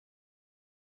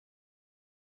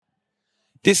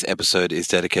This episode is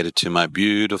dedicated to my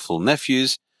beautiful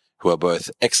nephews, who are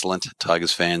both excellent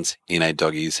Tigers fans in a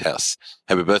doggy's house.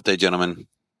 Happy birthday, gentlemen.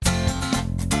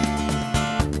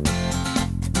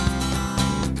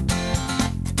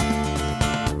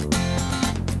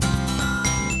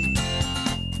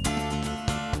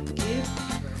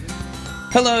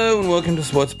 Hello and welcome to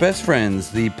Sports Best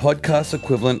Friends, the podcast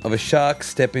equivalent of a shark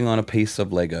stepping on a piece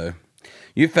of Lego.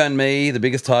 You found me, the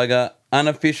biggest tiger,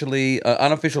 unofficial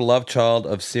love child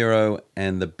of Ciro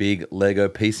and the big Lego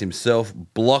piece himself,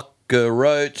 Blocker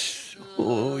Roach.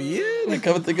 Oh yeah,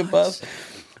 come and think of us.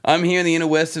 I'm here in the inner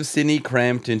west of Sydney,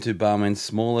 cramped into Barman's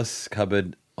smallest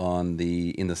cupboard in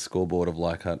the scoreboard of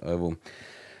Leichhardt Oval.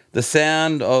 The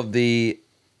sound of the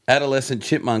adolescent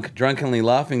chipmunk drunkenly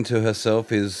laughing to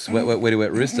herself is wet, wet, wetty,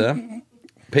 wet rooster.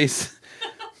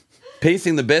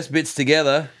 Piecing the best bits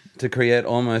together to create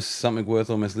almost something worth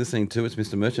almost listening to. It's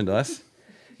Mr. Merchandise.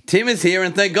 Tim is here,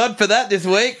 and thank God for that this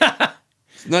week.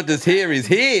 It's not just here, he's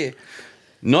here.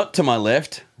 Not to my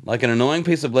left, like an annoying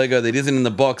piece of Lego that isn't in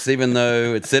the box, even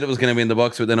though it said it was going to be in the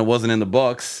box, but then it wasn't in the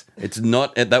box. It's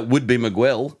not. That would be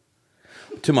Miguel.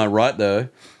 To my right, though,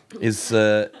 is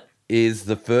the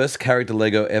first character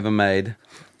Lego ever made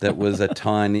that was so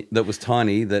tiny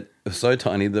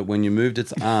that when you moved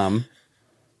its arm,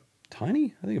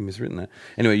 tiny? I think I've miswritten that.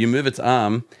 Anyway, you move its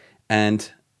arm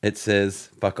and it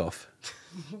says "fuck off."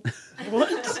 What?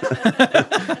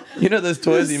 You know those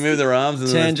toys you move their arms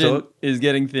and Tangent is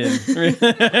getting thin.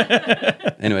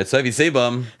 Anyway, it's Sophie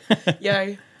Seabum.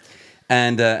 Yo.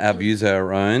 And our views are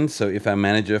our own, so if our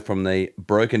manager from the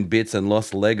Broken Bits and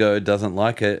Lost Lego doesn't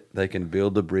like it, they can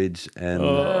build the bridge and get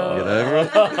over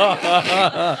it.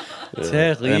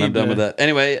 Terrible. And I'm done with that.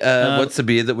 Anyway, what's the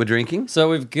beer that we're drinking? So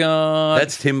we've got...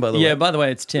 That's Tim, by the way. Yeah, by the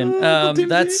way, it's Tim.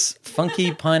 That's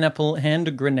Funky Pineapple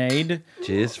Hand Grenade.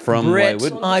 Cheers. From Brett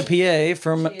Wayward. IPA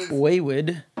from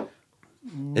Wayward.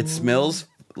 It smells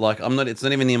like it's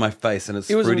not even near my face, and it's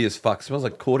fruity as fuck. It smells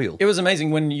like cordial. It was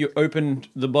amazing when you opened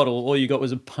the bottle, all you got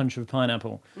was a punch of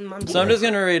pineapple. So I'm just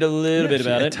going to read a little bit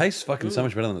about it. It tastes fucking so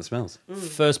much better than it smells.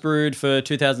 First brewed for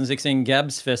 2016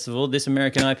 Gabs Festival, this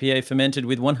American IPA fermented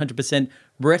with 100%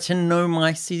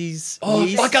 Brettanomyces. Oh,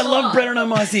 fuck, I love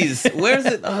Brettanomyces. Where is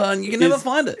it? You can never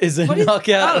find it. Is a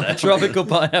knockout of tropical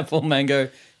pineapple, mango,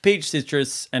 peach,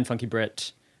 citrus, and funky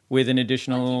Brett. With an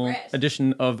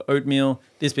addition of oatmeal,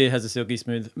 this beer has a silky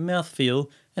smooth mouthfeel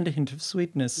and a hint of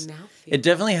sweetness. It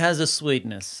definitely has a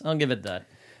sweetness. I'll give it that.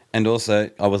 And also,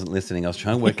 I wasn't listening. I was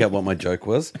trying to work out what my joke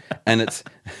was. And it's,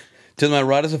 to my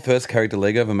right, is the first character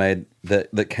Lego ever made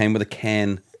that came with a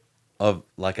can of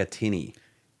like a tinny.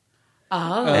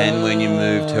 Oh. And when you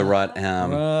moved her right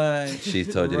arm, she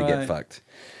told you to get fucked.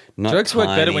 Not Jokes work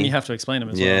better tiny. when you have to explain them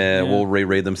as well. Yeah, we'll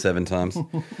reread them 7 times.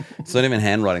 It's not even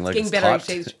handwriting. Like, Getting it's better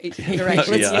typed. each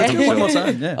iteration. Yeah. One more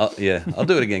time, yeah. I'll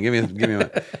do it again. Give me a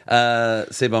minute.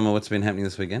 Seabummer, what's been happening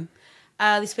this weekend?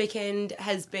 This weekend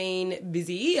has been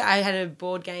busy. I had a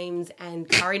board games and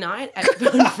curry night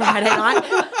on Friday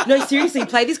night. No, seriously,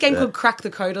 play this game called Crack the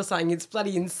Code or something. It's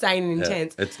bloody insane and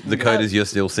intense. The code is you're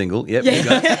still single. Yep.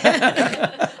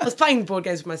 Yeah. I was playing board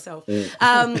games with myself.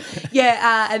 And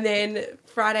then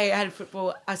Friday I had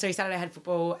football. Saturday I had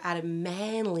football out of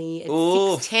Manly at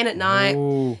 6:10 at night.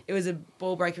 Ooh. It was a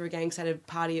ball breaker of a game because I had a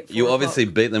party at 4 You o'clock. obviously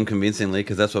beat them convincingly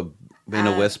because that's what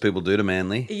inner West people do to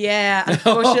Manly. Yeah,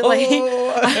 unfortunately.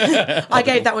 I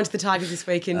gave that one to the Tigers this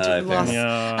week and lost.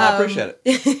 I appreciate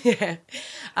it.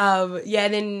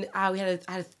 And then I had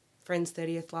a friend's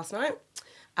 30th last night.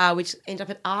 Which ended up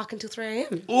at Arc until 3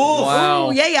 a.m. Oh,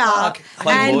 wow. Yeah.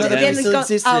 And board again,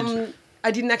 games. I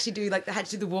didn't actually do, I had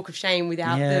to do the walk of shame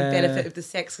without the benefit of the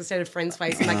sex instead of friends'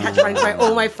 face. And, had to run into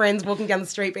all my friends walking down the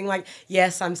street being like,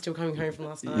 yes, I'm still coming home from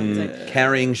last night. So,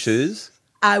 carrying shoes?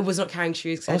 I was not carrying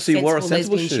shoes because I had So you wore a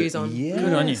sensible sensible lesbian shoe. shoes on. Yes.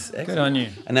 Good on you. Excellent. Good on you.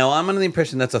 And now I'm under the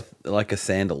impression that's a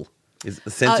sandal. Is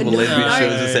a sensible no. lesbian shoe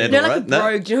is a sandal, No, like right? a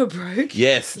brogue. Do you know a brogue?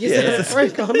 Yes. Yes. A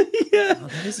brogue on.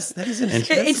 That is an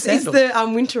It's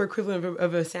the winter equivalent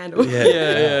of a sandal.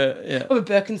 Yeah. Of a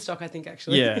Birkenstock, I think,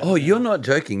 actually. Yeah. Oh, you're not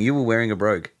joking. You were wearing a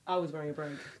brogue. I was wearing a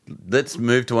brogue. Let's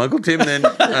move to Uncle Tim then.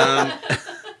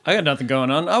 I got nothing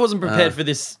going on. I wasn't prepared for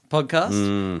this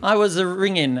podcast. I was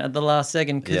ringing at the last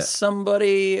second because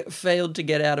somebody failed to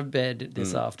get out of bed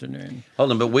this afternoon.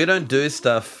 Hold on, but we don't do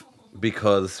stuff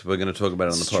because we're going to talk about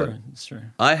it on the pod. It's true.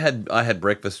 I had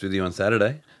breakfast with you on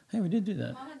Saturday. Hey, we did do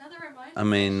that. I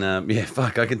mean,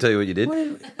 fuck, I can tell you what you did.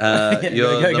 Go.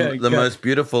 The most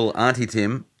beautiful Auntie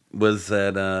Tim was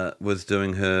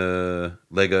doing her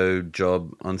Lego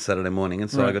job on Saturday morning,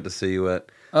 and so I got to see you at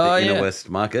the Inner West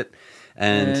Market.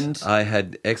 And I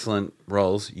had excellent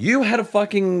rolls. You had a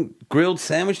fucking grilled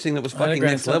sandwich thing that was fucking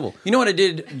next level. You know what I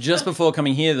did just before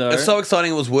coming here, though? It's so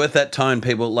exciting. It was worth that tone,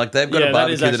 people. Like, they've got a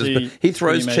barbecue that is... He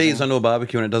throws cheese onto a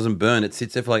barbecue and it doesn't burn. It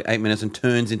sits there for like 8 minutes and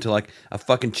turns into like a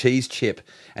fucking cheese chip.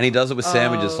 And he does it with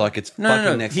sandwiches like it's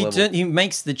fucking next level. He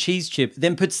makes the cheese chip,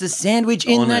 then puts the sandwich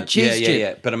in that cheese chip.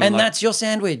 Yeah. But I mean, and that's your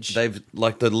sandwich. They've,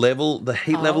 like, the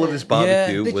heat level of this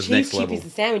barbecue was next level. The cheese chip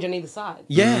is the sandwich on either side.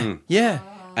 Yeah.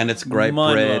 And it's great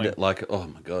Mind-blowing. bread. Like, oh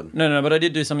my God. No, but I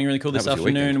did do something really cool this How was your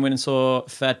afternoon. weekend? Went and saw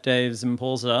Fat Dave's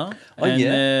Impulsa. Oh, and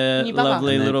yeah. their New bubba.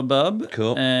 lovely And little bub.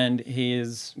 Cool. And he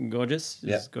is gorgeous. He's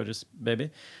Yeah. a gorgeous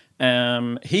baby.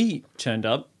 He turned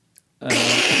up.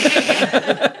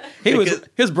 He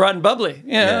was bright and bubbly.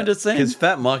 Yeah, I'm just saying. Because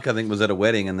Fat Mike, I think, was at a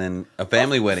wedding and then a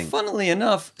family wedding. Funnily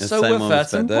enough, The so same were one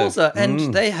Fats as and Fat Dave. Impulsa.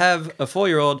 And they have a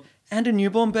 4-year-old and a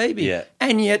newborn baby. Yeah.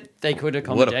 And yet they could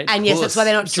accommodate. And yes, that's why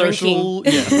they're not social.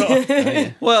 drinking.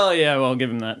 Yeah. Well, yeah, well, give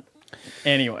them that.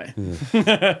 Anyway.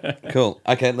 Cool.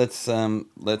 Okay, let's.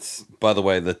 By the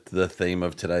way, the theme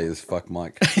of today is fuck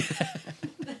Mike.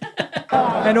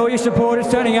 And all your supporters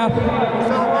turning up.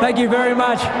 Thank you very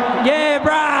much. Yeah,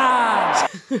 brah!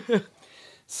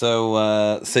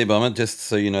 So, C-Bomber, just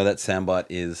so you know, that soundbite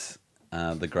is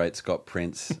the great Scott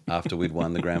Prince after we'd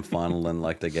won the grand final and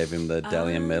like they gave him the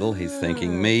Dalian medal. He's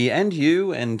thanking me and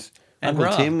you and Uncle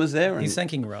Ra. Tim was there. And, He's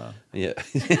thanking Ra. yeah.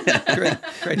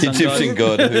 Great The son, Egyptian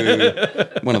guys.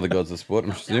 god, one of the gods of sport,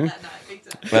 I'm assuming.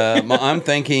 I'm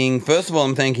thanking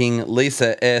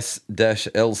Lisa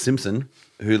S-L Simpson,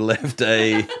 who left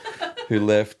a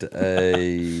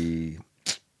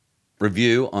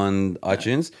review on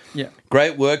iTunes. Yeah.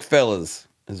 Great work, fellas,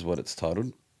 is what it's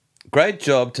titled. Great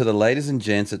job to the ladies and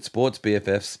gents at Sports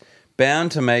BFFs,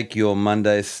 bound to make your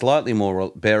Mondays slightly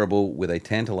more bearable with a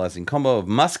tantalising combo of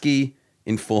musky,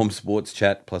 informed sports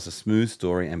chat plus a smooth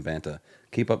story and banter.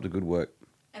 Keep up the good work.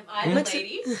 Am I a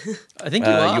lady? I think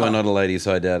you are. You are not a lady,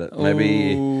 so I doubt it.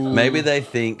 Maybe they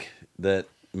think that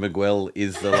Miguel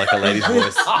is like a lady's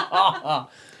voice. All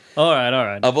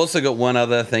right. I've also got one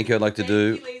other thank you I'd like to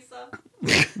do. Thank you,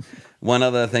 Lisa. One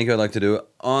other thing I'd like to do.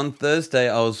 On Thursday,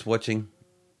 I was watching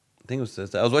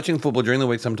football during the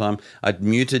week sometime. I'd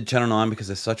muted Channel 9 because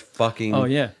they're such fucking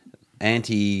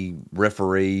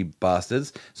anti-referee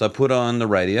bastards. So I put on the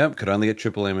radio. Could only get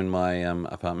Triple M in my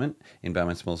apartment, in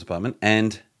Balmain Small's apartment,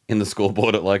 and in the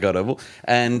scoreboard at Leichhardt Oval.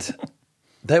 And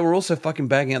they were also fucking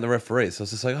bagging out the referees. So I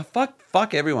was just like, oh,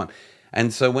 fuck everyone.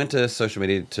 And so went to social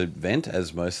media to vent,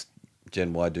 as most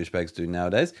Gen Y douchebags do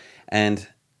nowadays. And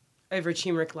Over a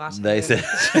turmeric latte. they said,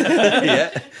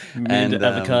 yeah. And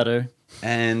avocado.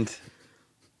 And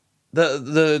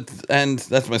and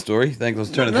that's my story. Thanks. I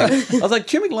was trying to think. I was like,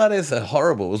 turmeric lattes are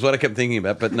horrible, was what I kept thinking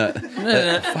about, but no.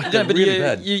 No, but really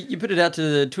bad. you put it out to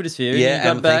the Twitter sphere. Yeah, and you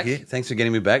got and back. thank you. Thanks for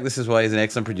getting me back. This is why he's an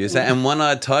excellent producer. And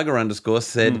One-Eyed Tiger _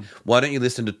 said, why don't you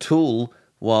listen to Tool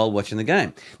while watching the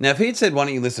game? Now, if he had said, why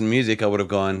don't you listen to music, I would have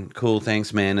gone, cool,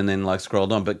 thanks, man, and then like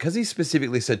scrolled on. But because he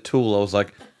specifically said Tool, I was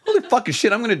like, holy fucking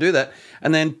shit, I'm going to do that.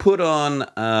 And then put on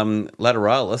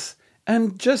Lateralis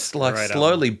and just like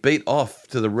slowly beat off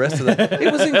to the rest of that.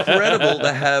 It was incredible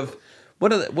to have,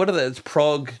 what are they? It's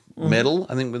prog metal,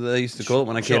 I think what they used to call it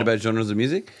when I cared about genres of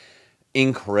music.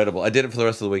 Incredible. I did it for the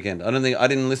rest of the weekend. I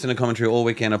didn't listen to commentary all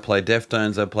weekend. I played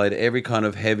Deftones. I played every kind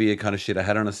of heavier kind of shit I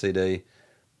had on a CD.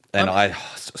 And I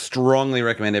strongly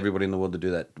recommend everybody in the world to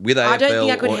do that with AFL. I don't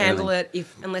think I could or handle anything. it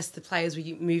unless the players were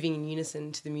moving in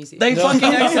unison to the music. They fucking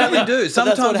accidentally do. But that's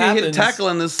Sometimes what you hit a happens. tackle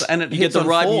and it You get hits the on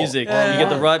right 4. music. You get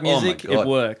the right Oh my music. God. It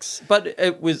works. But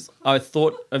I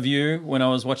thought of you when I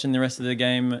was watching the rest of the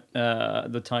game.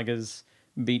 The Tigers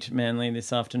beat Manly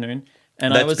this afternoon,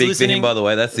 and I That's was big listening. for him, by the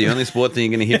way. That's the only sport thing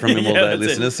you're going to hear from him all day, that's it.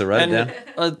 listeners. So write it And,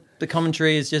 down. the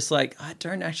commentary is just like, I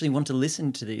don't actually want to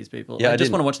listen to these people. Yeah, I I just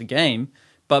didn't. want to watch the game,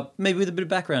 but maybe with a bit of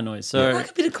background noise. So I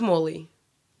like a bit of Kamali.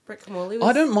 Brett Kamali was...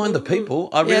 I don't mind the people.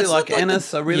 I really it's like not like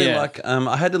Ennis. the- I really yeah. like.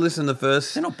 I had to listen to the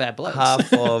first they're not bad blokes.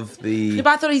 half of the Yeah,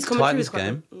 but I thought his commentary was Tigers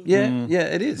quite game. good. Yeah,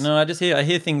 it is. No, I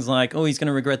hear things like, oh, he's going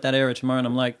to regret that error tomorrow, and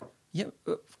I'm like, yeah,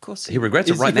 of course He regrets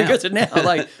it right he now. regrets it now.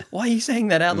 Like, why are you saying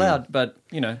that out loud? But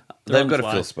they're They've on got to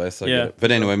fly. fill space. I Yeah. get it.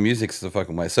 But anyway, music's the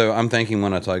fucking way. So I'm thanking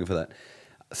One-Eyed Tiger for that.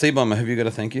 C-Bomber, have you got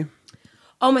a thank you?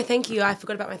 Oh, my thank you. I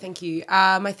forgot about my thank you.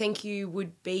 My thank you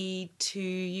would be to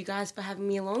you guys for having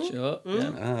me along. Sure.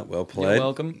 Yeah. Well You're played.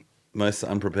 welcome. Most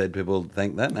unprepared people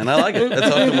think that, and I like it.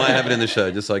 That's often why I have it in the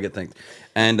show, just so I get thanked.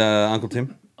 And Uncle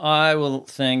Tim? I will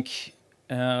thank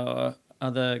our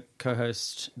other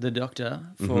co-host, the Doctor,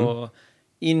 for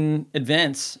in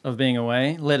advance of being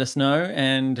away, let us know,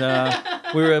 and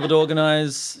we were able to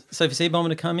organise Sophie C-Bomber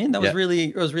to come in. That was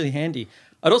Yeah. really handy.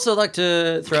 I'd also like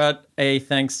to throw out a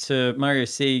thanks to Mario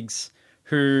Siegs,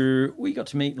 who we got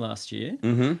to meet last year.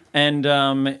 Mm-hmm. And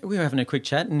we were having a quick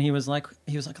chat, and he was like,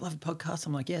 I love a podcast.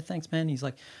 I'm like, yeah, thanks, man. He's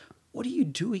like, what do you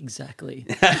do exactly?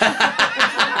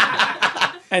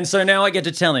 And so now I get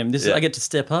to tell him. I get to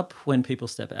step up when people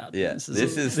step out. Yeah, this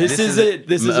is it.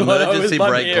 This is what I was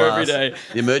break here glass. every day.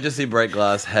 The emergency break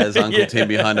glass has Uncle Tim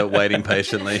behind it waiting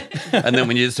patiently. And then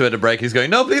when you just had to break, he's going,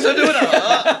 no, please don't do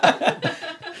it.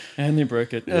 And you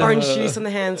broke it. Orange juice on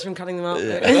the hands from cutting them up.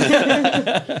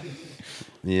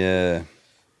 Yeah.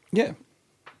 Yeah.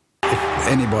 If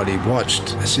anybody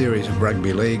watched a series of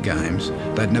rugby league games,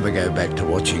 they'd never go back to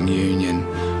watching Union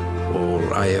or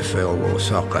AFL or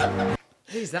soccer.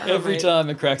 Who's that? Every mate? time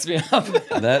it cracks me up.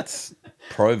 That's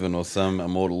Proven or some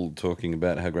immortal talking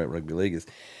about how great rugby league is.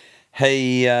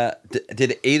 Hey,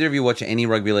 did either of you watch any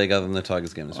rugby league other than the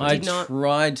Tigers game this week? I Did not.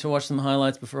 tried to watch some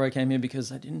highlights before I came here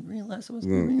because I didn't realise it was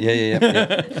going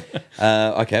to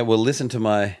Yeah. Okay, well, listen to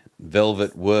my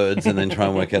velvet words and then try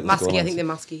and work out the Musky, I scorelines. think they're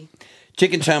musky.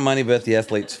 Chicken chow money versus the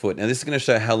athlete's foot. Now, this is going to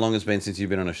show how long it's been since you've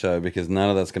been on a show because none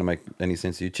of that's going to make any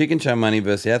sense to you. Chicken chow money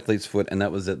versus the athlete's foot, and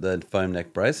that was at the foam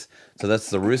neck brace. So that's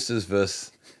the Roosters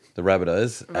versus the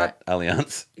Rabbitohs at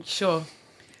Allianz. Sure.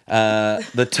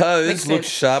 The toes Makes looked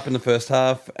sense. sharp in the first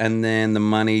half, and then the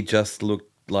money just looked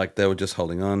like they were just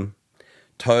holding on.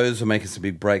 Toes were making some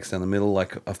big breaks down the middle,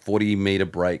 like a 40-metre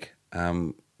break,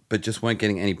 but just weren't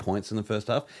getting any points in the first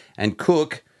half. And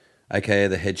Cook, aka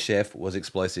the head chef, was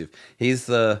explosive. He's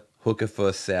the hooker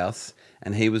for South,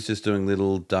 and he was just doing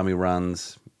little dummy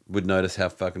runs, would notice how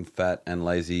fucking fat and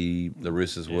lazy the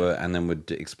Roosters were, and then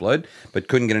would explode, but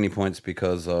couldn't get any points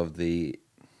because of the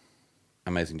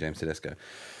amazing James Tedesco.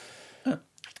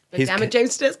 But His damn it,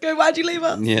 James Tedesco, why'd you leave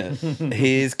us? Yeah.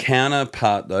 His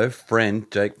counterpart, though,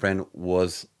 Jake Friend,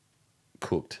 was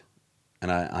cooked.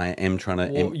 And I am trying to...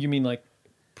 Well, you mean like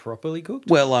properly cooked?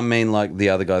 Well, I mean, like, the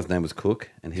other guy's name was Cook,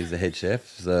 and he's the head chef.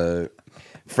 So,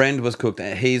 Friend was cooked.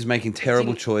 He's making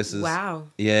terrible choices. Wow.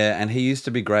 Yeah, and he used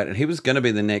to be great. And he was going to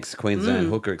be the next Queensland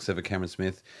hooker, except for Cameron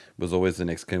Smith was always the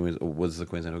next... was the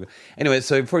Queensland hooker. Anyway,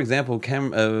 so, for example,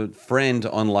 Friend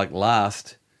on, like,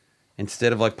 last...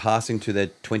 Instead of like passing to their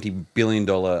 $20 billion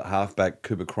halfback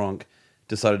Cooper Cronk,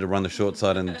 decided to run the short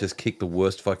side and just kick the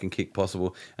worst fucking kick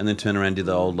possible, and then turn around and did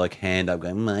the old like hand up,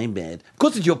 going my bad. Of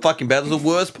course, it's your fucking bad. It was the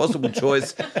worst possible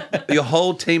choice. Your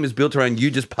whole team is built around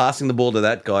you just passing the ball to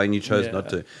that guy, and you chose not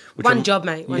to. One job,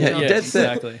 mate. One job. Yeah, Dead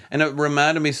set. exactly. And it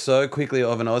reminded me so quickly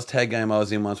of an Oztag game I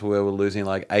was in once where we were losing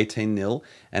like 18-0,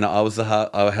 and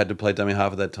I had to play dummy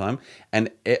half at that time,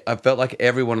 and I felt like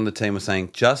everyone on the team was saying,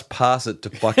 just pass it to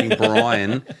fucking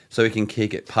Brian so he can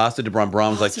kick it. Pass it to Brian.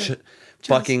 Brian was like,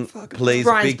 fucking please,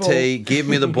 Brian's Big T, give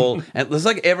me the ball. And it was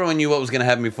like everyone knew what was going to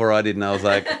happen before I did, and I was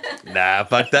like, nah,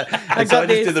 fuck that. And so I got just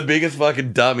this. did the biggest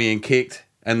fucking dummy and kicked,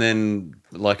 and then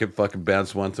like it fucking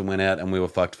bounced once and went out, and we were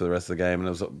fucked for the rest of the game. And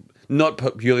it was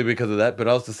not purely because of that, but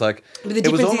I was just like, But the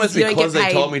it was difference almost is you don't because get they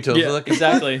paid. told me to. I was Yeah, like,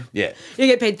 exactly. yeah. You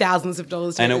get paid thousands of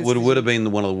dollars. To And make it those would have been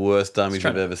one of the worst dummies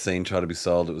trying you've to- ever seen try to be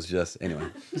sold. It was just, anyway.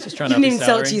 It's just trying You to didn't even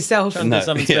sell it to yourself. Trying to do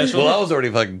something Yeah, special. well, I was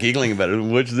already fucking giggling about it.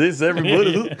 Watch this,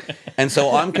 everybody. And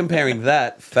so I'm comparing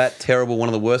that fat, terrible, one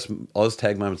of the worst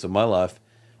Oztag moments of my life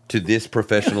to this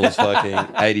professional's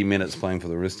fucking 80 minutes playing for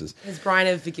the Roosters. Has Brian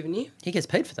ever forgiven you? He gets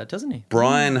paid for that, doesn't he?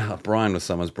 Brian was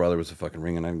someone's brother, was a fucking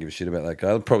ring, and I don't give a shit about that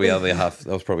guy. Probably the other half.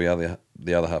 That was probably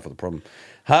the other half of the problem.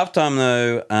 Halftime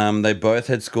though, they both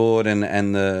had scored, and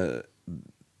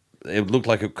it looked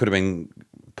like it could have been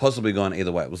possibly gone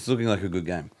either way. It was looking like a good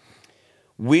game.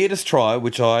 Weirdest try,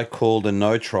 which I called a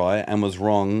no try and was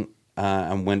wrong,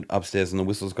 and went upstairs and the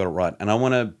whistles got it right. And I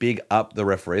want to big up the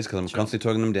referees because I'm constantly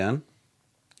talking them down.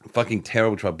 Fucking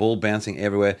terrible try, ball bouncing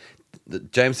everywhere.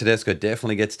 James Tedesco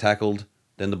definitely gets tackled.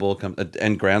 Then the ball comes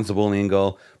and grounds the ball in the in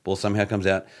goal. Ball somehow comes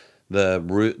out. The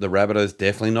Rabbitohs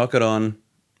definitely knock it on.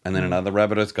 And then another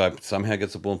Rabbitohs guy somehow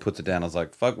gets the ball and puts it down. I was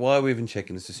like, fuck, why are we even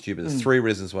checking? This is stupid. There's 3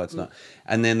 reasons why it's not.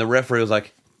 And then the referee was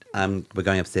like, we're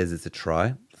going upstairs. It's a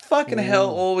try. Fucking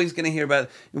hell, all we're going to hear about,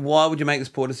 why would you make this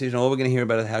poor decision? All we're going to hear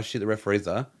about is how shit the referees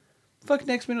are. Fucking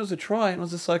next minute was a try. And I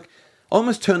was just like, I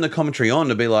almost turned the commentary on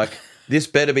to be like, this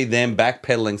better be them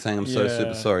backpedaling saying, I'm so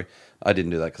super sorry. I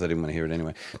didn't do that because I didn't want to hear it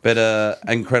anyway. But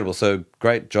incredible. So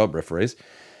great job, referees.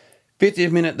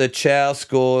 50th minute, the Chow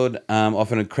scored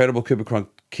off an incredible Cooper Cronk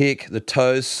kick. The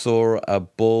Toes saw a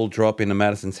ball drop into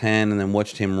Madison's hand and then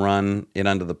watched him run it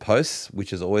under the posts,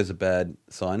 which is always a bad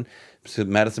sign. So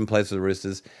Madison plays for the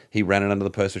Roosters. He ran it under the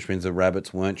post, which means the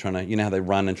Rabbits weren't trying to, you know how they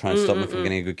run and try and stop them from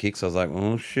getting a good kick. So I was like,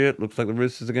 oh shit, looks like the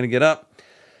Roosters are going to get up.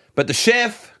 But the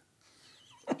chef,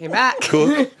 Came back.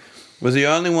 Cook, was the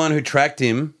only one who tracked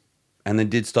him and then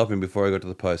did stop him before I got to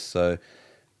the post. So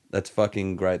that's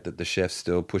fucking great that the chef's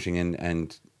still pushing in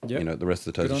and, Yep. the rest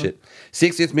of the Good toast on shit.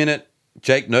 60th minute,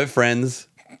 Jake, no friends,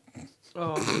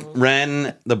 Oh.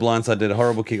 ran the blindside, did a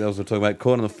horrible kick that I was talking about,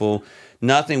 caught on the full.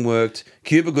 Nothing worked.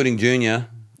 Cuba Gooding Jr.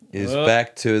 is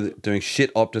back to doing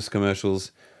shit Optus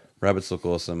commercials. Rabbits look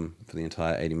awesome for the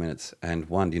entire 80 minutes and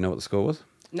won. Do you know what the score was?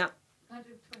 No.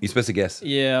 You're supposed to guess.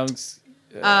 Yeah,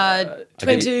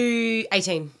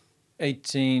 22-18.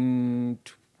 18,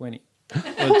 20.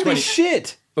 Holy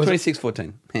shit!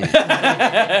 26-14.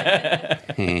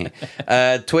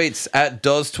 Tweets at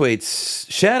Doz Tweets.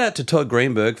 Shout out to Todd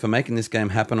Greenberg for making this game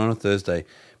happen on a Thursday.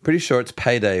 Pretty sure it's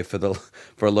payday for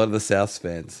a lot of the Souths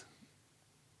fans.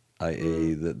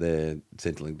 I.e. that they're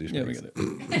Centrelink douchebags. Yeah, we got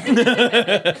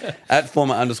it. At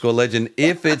former _ legend,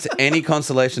 if it's any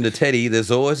consolation to Teddy,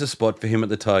 there's always a spot for him at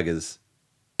the Tigers.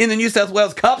 In the New South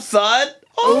Wales Cup side.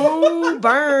 Oh,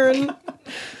 burn.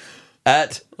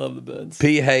 At Love the birds.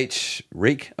 PH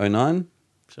Reek 09.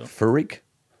 Sure. Farik.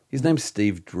 His name's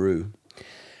Steve Drew.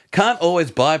 Can't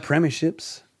always buy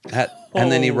premierships. And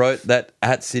then he wrote that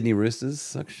at Sydney Roosters.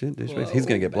 Suck shit, douchebags. He's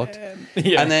going to get blocked.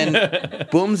 Yeah. And then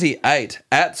Boomsy 8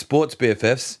 at Sports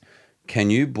BFFs. Can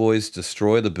you boys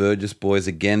destroy the Burgess boys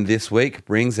again this week?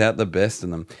 Brings out the best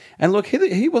in them. And look,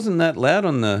 he wasn't that loud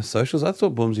on the socials. I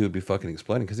thought Boomsy would be fucking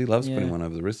exploding because he loves putting one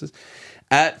over the Roosters.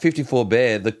 At 54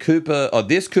 Bear,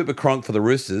 this Cooper Cronk for the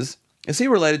Roosters. Is he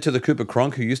related to the Cooper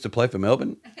Cronk who used to play for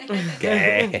Melbourne?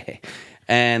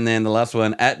 And then the last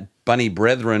one, at Bunny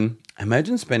Brethren.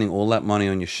 Imagine spending all that money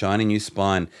on your shiny new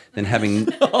spine, then having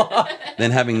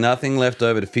nothing left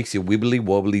over to fix your wibbly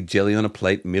wobbly jelly on a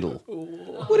plate middle.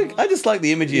 I just like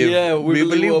the imagery of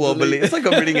wibbly wobbly. It's like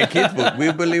I'm reading a kid's book.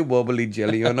 Wibbly wobbly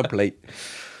jelly on a plate.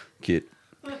 Cute.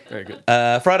 Very good.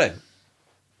 Friday.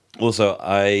 Also,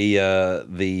 as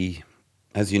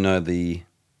you know, the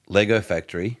Lego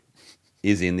factory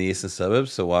is in the eastern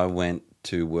suburbs, so I went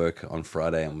to work on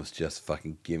Friday and was just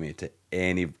fucking giving it to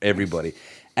everybody.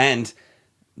 And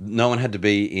no one had to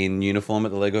be in uniform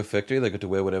at the Lego factory. They got to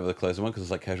wear whatever the clothes they want because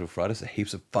it's like casual Friday. So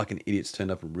heaps of fucking idiots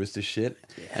turned up in Rooster shit.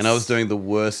 Yes. And I was doing the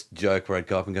worst joke where I'd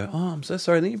go up and go, "Oh, I'm so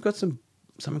sorry. I think you've got something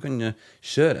on your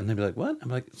shirt." And they'd be like, "What?" I'm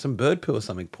like, "Some bird poo or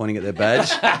something," pointing at their badge.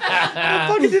 I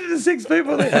fucking did it to 6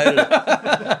 people. They hated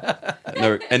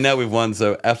it. And now we've won,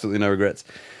 so absolutely no regrets.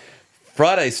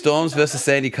 Friday, Storms versus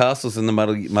Sandy Castles in the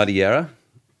Muddy Yarra.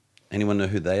 Anyone know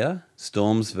who they are?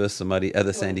 Storms versus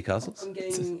the Sandy Castles? I'm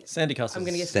getting... Sandy Castles. I'm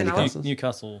going to get Sandy Sandy Castles.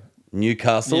 Newcastle.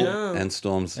 Newcastle and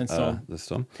Storms. And Storm. The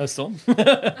Storm. A storm.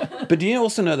 But do you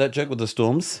also know that joke with the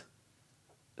Storms?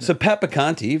 So Pat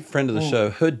Bacanti, friend of the show,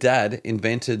 her dad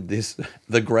invented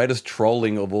the greatest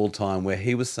trolling of all time, where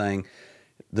he was saying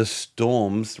the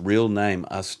Storms' real name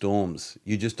are Storms.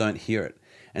 You just don't hear it.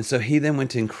 And so he then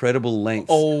went to incredible lengths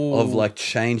of like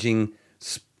changing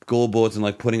scoreboards and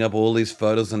like putting up all these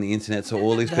photos on the internet. So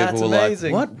all these people were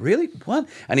amazing. like, "What? Really? What?"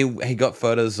 And he got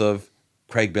photos of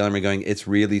Craig Bellamy going, "It's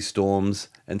really Storms,"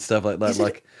 and stuff like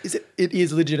that. It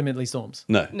is legitimately storms.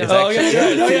 No. It's Oh, actually,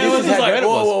 okay. no, see, this is how great it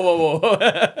was. Whoa.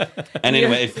 And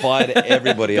anyway, it fired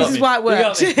everybody else. This is why it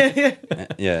worked.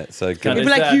 Yeah, so Can't We'd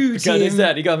miss be like, that. "You, Can't miss Tim."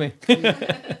 that. You got me.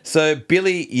 So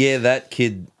Billy, that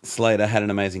kid Slater had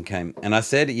an amazing game. And I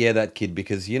said, that kid,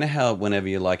 because you know how whenever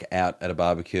you're like out at a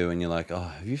barbecue and you're like, "Oh,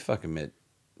 have you fucking met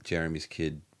Jeremy's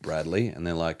kid, Bradley?" And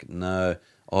they're like, "No."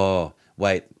 "Oh,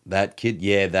 wait, that kid?"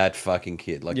 "Yeah, that fucking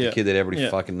kid." Like the kid that everybody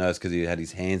fucking knows because he had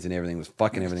his hands and everything, was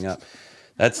fucking everything up.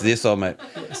 That's this old mate.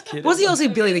 Was he also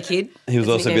Billy the Kid? He was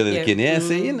also Billy the Kid. Yeah,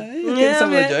 see, you get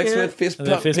some of the jokes with fist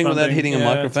pumping without hitting a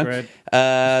microphone.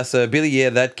 So Billy,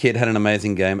 that kid had an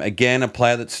amazing game. Again, a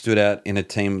player that stood out in a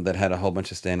team that had a whole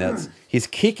bunch of standouts. His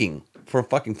kicking, for a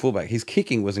fucking fullback, his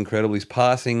kicking was incredible. His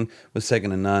passing was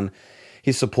second to none.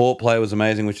 His support play was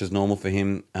amazing, which is normal for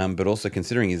him, but also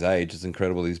considering his age, it's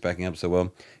incredible he's backing up so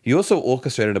well. He also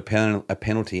orchestrated a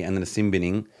penalty and then a sin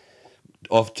binning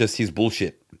off just his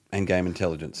bullshit and game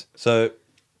intelligence. So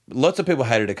lots of people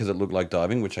hated it because it looked like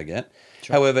diving, which I get.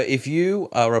 Sure. However, if you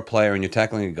are a player and you're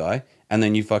tackling a guy and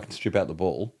then you fucking strip out the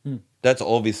ball, that's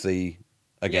obviously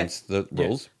against the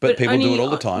rules. But people do it all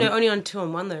the time. No, only on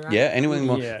 2-on-1 though, right? Yeah, anyone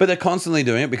more. Yeah. But they're constantly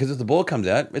doing it because if the ball comes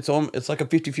out, it's like a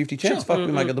 50-50 chance. Fuck, we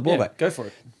might get the ball back. Go for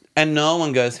it. And no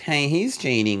one goes, "Hey, he's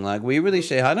cheating. Like, we really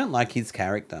should. I don't like his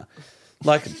character."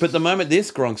 Like, but the moment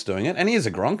this Gronk's doing it, and he is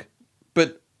a Gronk,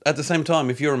 but at the same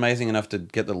time, if you're amazing enough to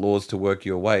get the laws to work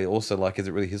your way, also, like, is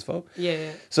it really his fault?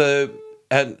 Yeah. So,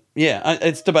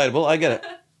 it's debatable. I get it.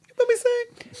 What we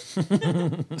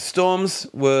saying? Storms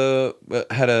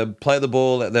had to play the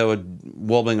ball. They were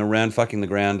wobbling around, fucking the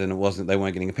ground, and they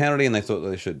weren't getting a penalty, and they thought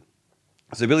that they should.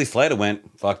 So Billy Slater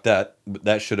went, fuck that.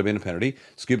 That should have been a penalty.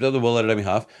 Scooped up the ball at dummy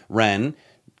half, ran,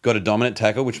 got a dominant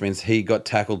tackle, which means he got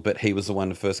tackled, but he was the one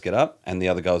to first get up, and the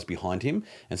other guy was behind him.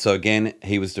 And so again,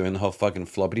 he was doing the whole fucking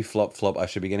floppity flop flop. I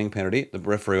should be getting a penalty. The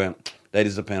referee went, that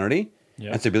is a penalty.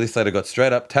 Yeah. And so Billy Slater got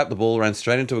straight up, tapped the ball, ran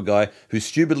straight into a guy who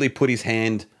stupidly put his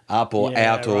hand up or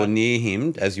out or near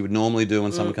him, as you would normally do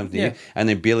when someone comes near you. And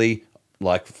then Billy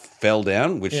fell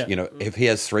down, which, if he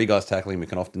has three guys tackling him, he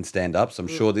can often stand up. So I'm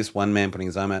sure this one man putting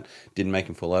his arm out didn't make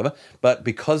him fall over. But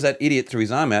because that idiot threw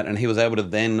his arm out and he was able to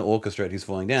then orchestrate his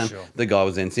falling down, the guy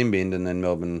was then sin-binned and then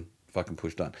Melbourne fucking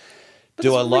pushed on.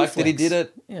 Do I like that he did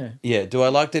it? Yeah. Yeah. Do I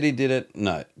like that he did it?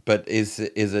 No. But is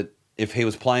it, if he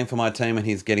was playing for my team and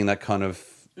he's getting that kind of,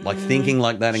 thinking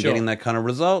like that and getting that kind of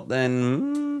result,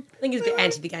 then... I think it's a bit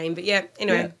anti the game, but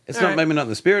anyway. It's not maybe not in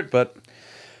the spirit, but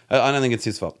I don't think it's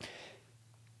his fault.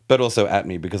 But also at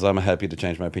me, because I'm happy to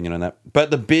change my opinion on that. But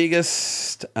the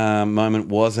biggest moment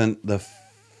wasn't the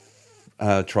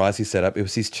tries he set up. It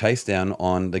was his chase down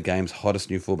on the game's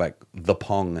hottest new fullback, the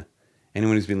Pong.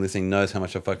 Anyone who's been listening knows how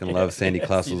much I fucking love Sandy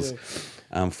Castle's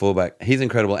fullback. He's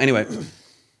incredible. Anyway,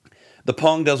 the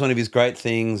Pong does one of his great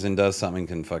things and does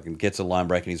something and fucking gets a line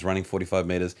break and he's running 45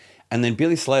 metres. And then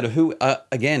Billy Slater, who,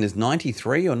 again, is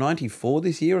 93 or 94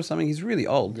 this year or something, he's really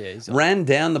old, ran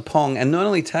down the Pong and not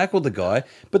only tackled the guy,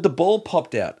 but the ball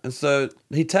popped out. And so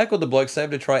he tackled the bloke,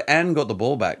 saved a try, and got the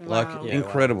ball back. Wow.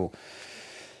 Incredible.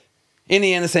 In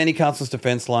the end, the Sandy Castle's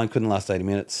defence line couldn't last 80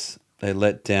 minutes. They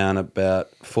let down about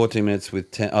 14 minutes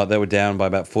with 10... Oh, they were down by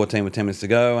about 14 with 10 minutes to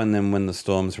go. And then when the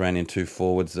Storms ran in two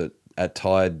forwards at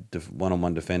tied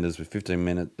one-on-one defenders with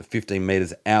 15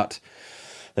 metres out,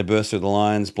 they burst through the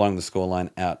lines, blowing the scoreline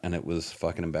out, and it was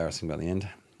fucking embarrassing by the end.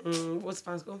 What's the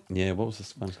final score? Yeah, what was the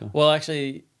final score? Well,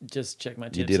 actually, just check my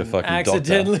tips. You did a fucking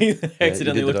accidentally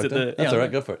accidentally looked at the... That's all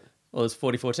right, go for it. Well, it's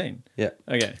 40-14. Yeah.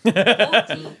 Okay.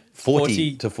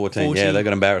 40 to 14. Yeah, they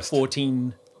got embarrassed.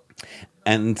 14.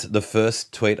 And the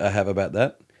first tweet I have about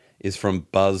that is from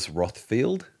Buzz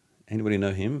Rothfield. Anybody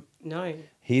know him? No.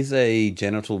 He's a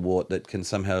genital wart that can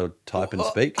somehow type and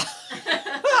speak.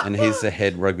 And he's the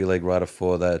head rugby league writer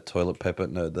for the toilet paper,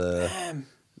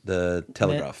 the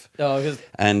Telegraph.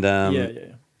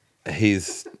 And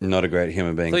he's not a great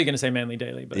human being. I thought you were going to say Manly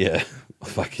Daily. But yeah.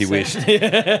 Fuck, he wished.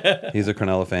 He's a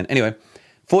Cronulla fan. Anyway,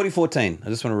 40-14. I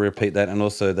just want to repeat that. And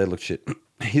also, they look shit.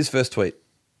 His first tweet.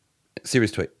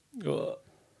 Serious tweet.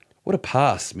 What a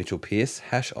pass, Mitchell Pearce.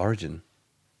 #Origin.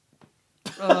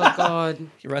 Oh, God.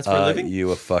 You write for a living?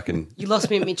 You are fucking... You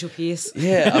lost me at Mitchell Pearce.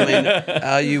 Yeah, I mean,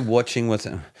 are you watching what's...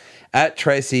 At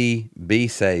Tracy B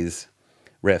says,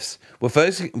 refs,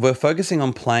 we're focusing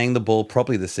on playing the ball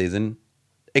properly this season,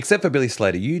 except for Billy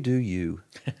Slater. You do you.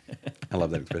 I love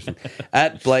that expression.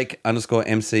 At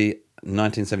Blake_MC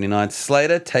 1979,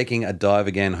 Slater taking a dive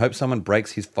again. Hope someone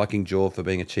breaks his fucking jaw for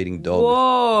being a cheating dog.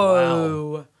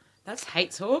 Whoa. Wow. That's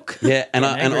hate talk. Yeah, and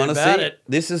angry about honestly, it.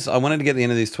 this is... I wanted to get the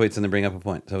end of these tweets and then bring up a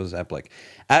point. So it was at Blake.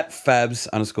 At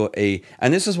Fabs_E.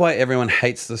 And this is why everyone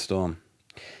hates the Storm.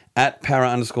 At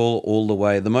Para_ all the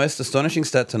way. The most astonishing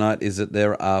stat tonight is that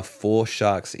there are 4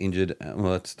 Sharks injured.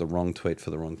 Well, that's the wrong tweet for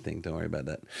the wrong thing. Don't worry about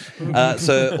that.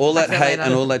 So all that hate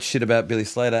and all that shit about Billy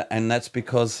Slater, and that's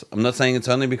because... I'm not saying it's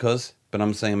only because, but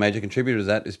I'm saying a major contributor to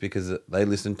that is because they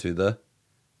listen to the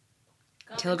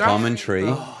Telegraph.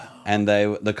 commentary... And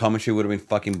the commentary would have been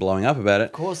fucking blowing up about it.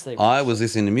 Of course they would. I was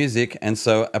listening to music and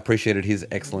so appreciated his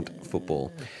excellent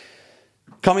football.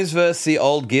 Commies versus the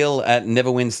Old Gill at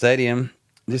Neverwin Stadium.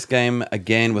 This game,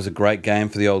 again, was a great game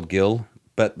for the Old Gill,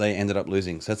 but they ended up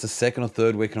losing. So it's the second or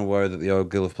third week in a row that the Old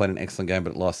Gill have played an excellent game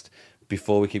but lost.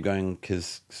 Before we keep going,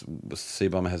 because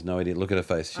C-Bomber has no idea. Look at her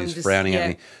face. She's frowning at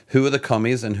me. Who are the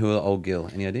Commies and who are the Old Gill?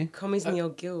 Any idea? Commies and the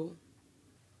Old Gill.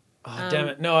 Oh, damn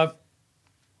it. No, I've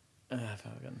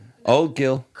forgotten. Old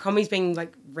Gill. Commies being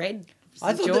like red.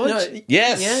 I thought George? that,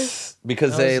 Yes,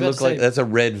 because I they was about look to like say- that's a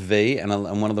red V, and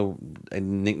one of the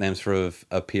nicknames for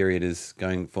a period is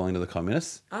falling to the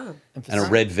communists. Oh. And a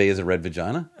red V is a red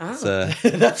vagina. Oh. So,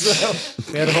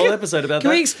 we had a whole episode about Can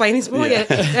that. we explain this more? Yeah.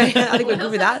 I think we're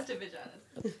good with that.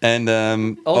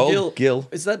 and Old Gill,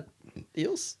 Is that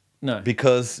eels? No.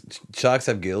 because sharks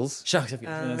have gills, Sharks have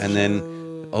gills. and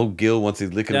then Old Gill wants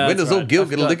his lick. Yeah, When that's does Old right. Gill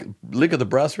I get a lick of the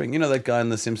brass ring? You know that guy in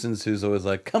The Simpsons who's always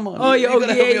like, "Come on, Oh, you yeah,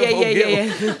 gotta help me off Old Gill."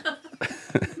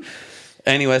 yeah.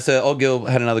 Anyway, so Old Gill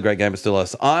had another great game, but still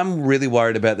lost. I'm really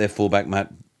worried about their fullback,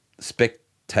 Matt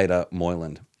Spectator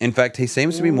Moyland. In fact, he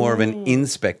seems to be more of an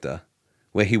inspector,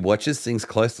 where he watches things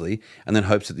closely and then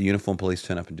hopes that the uniform police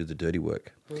turn up and do the dirty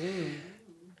work.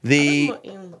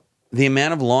 The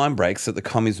amount of line breaks that the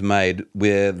Commies made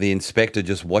where the inspector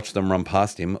just watched them run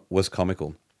past him was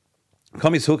comical.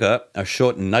 Commies Hooker, a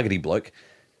short nuggety bloke,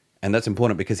 and that's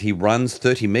important because he runs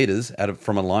 30 metres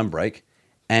from a line break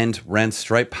and ran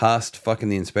straight past fucking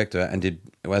the inspector and did,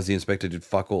 as the inspector did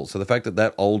fuck all. So the fact that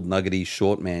that old nuggety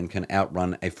short man can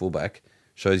outrun a fullback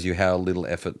shows you how little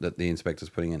effort that the inspector's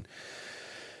putting in.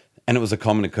 And it was a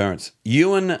common occurrence.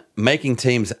 Ewan making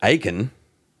teams Aiken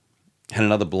had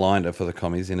another blinder for the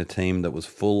Commies in a team that was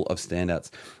full of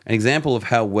standouts. An example of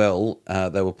how well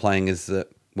they were playing is that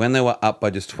when they were up by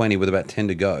just 20 with about 10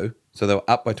 to go, so they were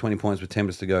up by 20 points with 10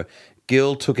 minutes to go,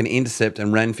 Gill took an intercept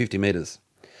and ran 50 metres.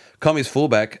 Commies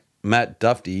fullback Matt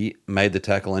Dufty made the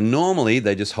tackle, and normally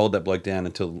they just hold that bloke down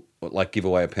until, like, give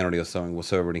away a penalty or something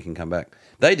so everybody can come back.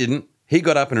 They didn't. He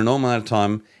got up in a normal amount of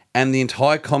time, and the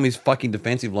entire Commies fucking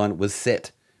defensive line was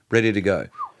set, ready to go.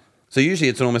 So usually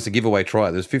it's almost a giveaway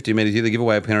try. There's 50 metres, either give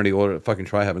away a penalty or a fucking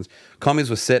try happens. Commies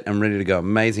were set and ready to go.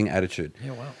 Amazing attitude.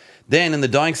 Yeah, wow. Then in the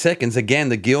dying seconds, again,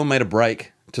 the Gill made a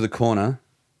break to the corner,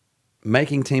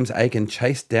 making teams Aiken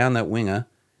chase down that winger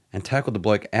and tackled the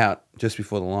bloke out just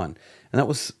before the line. And that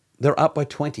was, they're up by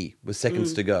 20 with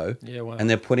seconds to go. Yeah, wow. And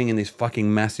they're putting in these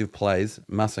fucking massive plays,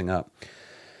 mussing up.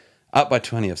 Up by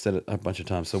 20, I've said it a bunch of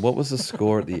times. So what was the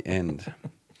score at the end?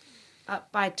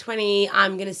 Up by 20,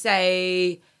 I'm going to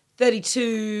say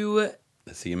 32.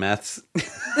 Let's see your maths.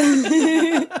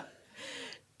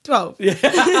 12.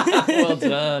 Yeah. Well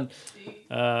done.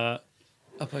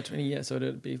 Up by 20, yeah, so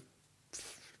it'd be,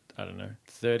 I don't know,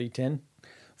 30-10?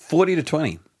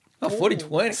 40-20. Oh,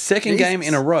 40-20. Second Jesus. game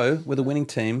in a row where the winning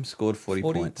team scored 40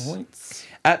 points. points.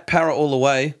 At Para all the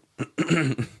way,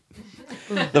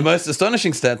 the most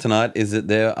astonishing stat tonight is that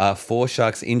there are 4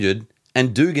 Sharks injured,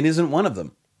 and Dugan isn't one of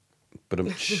them. But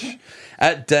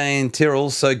at Dane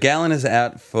Tyrrell, so Gallen is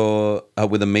out for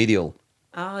with a medial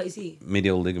Is he?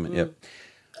 ligament. Yep.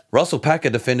 Russell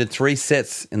Packer defended 3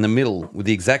 sets in the middle with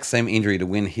the exact same injury to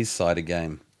win his side a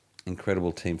game.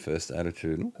 Incredible team first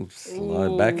attitude. Ooh,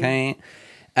 slide back. Hey.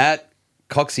 At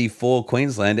Coxie 4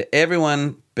 Queensland,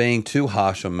 everyone being too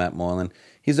harsh on Matt Moylan.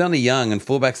 He's only young and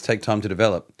fullbacks take time to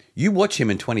develop. You watch him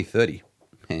in 2030.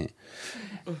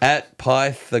 At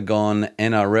Pythagon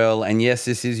NRL, and yes,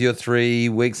 this is your 3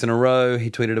 weeks in a row.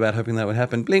 He tweeted about hoping that would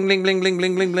happen. Bling, bling, bling, bling,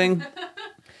 bling, bling, bling.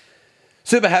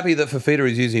 Super happy that Fafita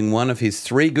is using one of his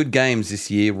 3 good games this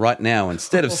year right now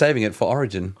instead of saving it for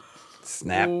Origin.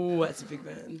 Snap. Oh, that's a big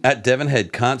man. At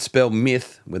Devonhead, can't spell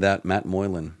myth without Matt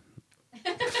Moylan.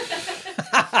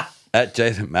 At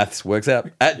Jason, maths works out.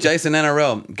 At Jason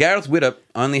NRL, Gareth Widdop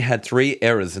only had 3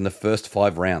 errors in the first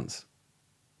 5 rounds.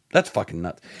 That's fucking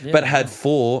nuts. Yeah, but had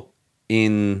 4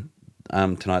 in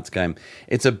tonight's game.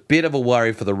 It's a bit of a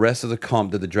worry for the rest of the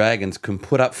comp that the Dragons can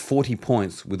put up 40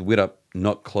 points with Widdop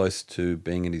not close to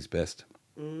being at his best.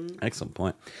 Excellent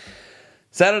point.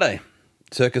 Saturday,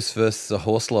 Circus versus the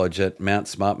Horse Lodge at Mount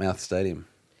Smartmouth Stadium.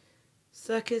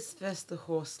 Circus versus the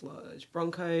Horse Lodge.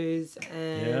 Broncos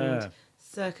and Yeah.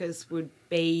 Circus would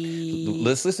be...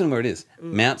 Let's listen where it is.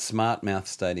 Mount Smartmouth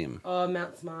Stadium. Oh,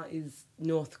 Mount Smart is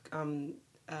north... no,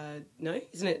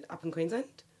 isn't it up in Queensland?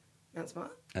 Mount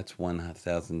Smart? That's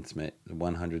 100,000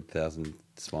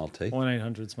 smile teeth.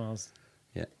 1-800-SMILES.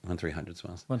 Yeah, 1-300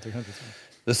 smiles. 1-300-SMILES.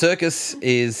 The Circus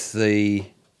is the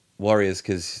Warriors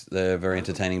because they're very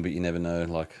entertaining, but you never know.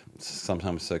 Like,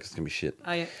 sometimes Circus can be shit.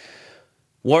 Oh, yeah.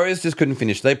 Warriors just couldn't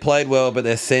finish. They played well, but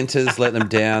their centres let them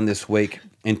down this week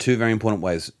in 2 very important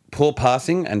ways. Poor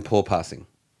passing and poor passing.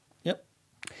 Yep.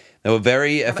 They were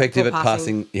very effective poor at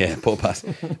passing. Yeah, poor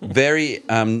passing. They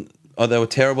were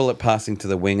terrible at passing to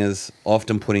the wingers,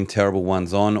 often putting terrible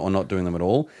ones on or not doing them at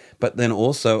all. But then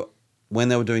also, when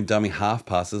they were doing dummy half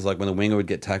passes, like when the winger would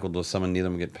get tackled or someone near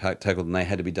them would get tackled and they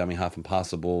had to be dummy half and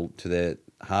pass the ball to their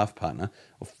half partner,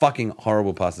 or fucking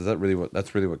horrible passes. That's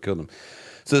really what killed them.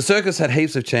 So the Circus had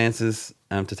heaps of chances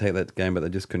to take that game, but they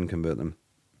just couldn't convert them.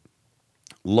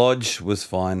 Lodge was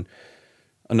fine.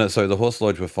 Oh, no, sorry, the Horse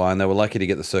Lodge were fine. They were lucky to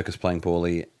get the Circus playing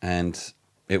poorly, and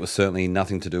it was certainly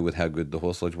nothing to do with how good the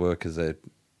Horse Lodge were because they're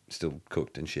still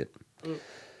cooked and shit.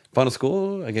 Final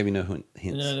score? I gave you no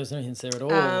hints. No, there's no hints there at all.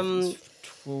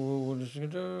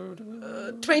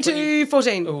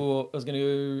 22-14. Oh, I was going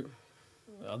to go...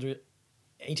 I'll do it.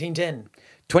 18-10.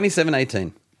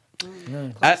 27-18.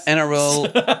 At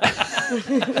NRL...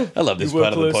 I love this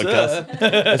part of the podcast.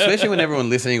 Especially when everyone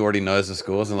listening already knows the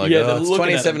scores and like, Yeah, oh, they're it's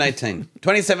looking at 27-18.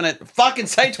 27-8. Fucking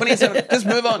say 27. Just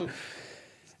move on.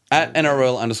 At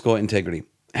NRL_integrity.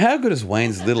 How good is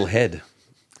Wayne's little head?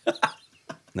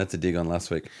 That's a dig on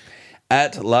last week.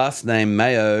 At last name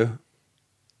Mayo.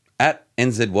 At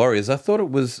NZ Warriors. I thought it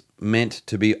was meant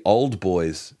to be Old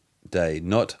Boys Day,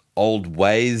 not Old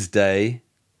Ways Day.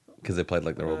 because they played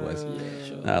like the old ways.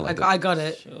 No, I liked it. I got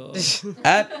it.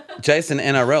 At Jason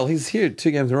NRL, he's here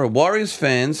 2 games in a row. Warriors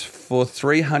ran for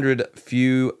 300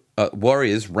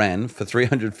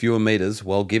 fewer meters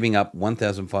while giving up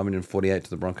 1,548 to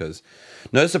the Broncos.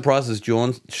 No surprises,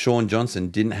 Sean Johnson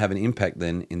didn't have an impact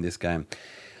then in this game.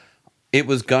 It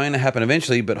was going to happen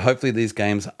eventually, but hopefully these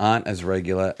games aren't as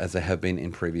regular as they have been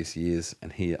in previous years.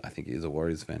 And here, I think he is a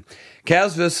Warriors fan.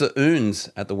 Cows versus Oons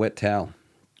at the Wet Towel.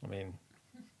 I mean,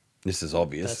 This is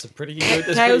obvious. that's a pretty good.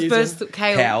 That's Cows pretty versus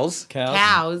Cows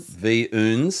Cows. v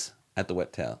Oons at the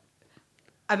Wet Towel.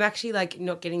 I'm actually like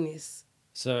not getting this.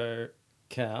 So,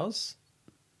 cows,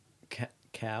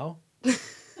 cow,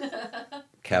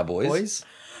 Cowboys. boys.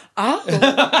 Oh,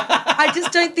 I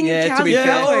just don't think Yeah, cows to be are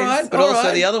fair. cowboys. all right. But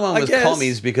also the other one I was guess.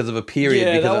 commies because of a period.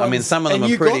 Yeah, because that I mean, one's- some of them and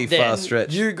are you pretty got far them.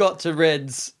 stretched. You got to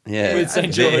Reds Yeah. with St.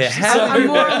 Yeah, George. how so- I'm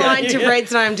more aligned to Reds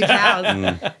than I am to cows.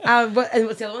 Mm. And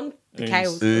what's the other one? The Oons.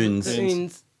 cows. Oons. The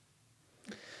Oons.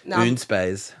 No.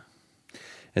 Oonspays.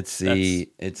 It's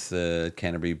the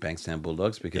Canterbury Bankstown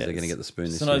Bulldogs because they're going to get the spoon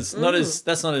this year.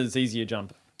 That's not as easy a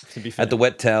jump. To be fair. At the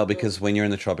Wet Towel, because when you're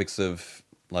in the tropics of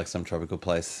like some tropical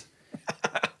place,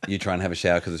 you try and have a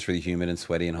shower because it's really humid and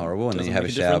sweaty and horrible, and then you Doesn't have a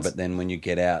make a shower. difference. But then when you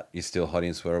get out, you're still hot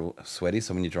and sweaty.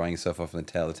 So when you're drying yourself off in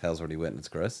the towel's already wet and it's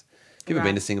gross. Have you ever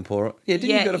been Right. to Singapore? Yeah, didn't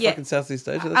Yeah, you go to yeah. fucking Southeast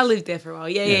Asia? I lived there for a while.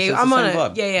 Yeah, Yeah, so it's I'm the on same it.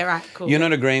 vibe. Yeah, right. Cool. You're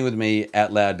not agreeing with me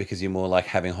out loud because you're more like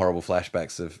having horrible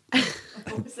flashbacks of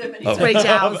So many Sweaty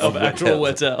towels. of actual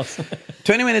wet towels.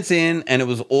 20 minutes in, and it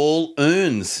was all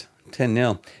Oons.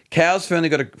 10-0. Cows finally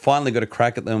got a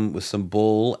crack at them with some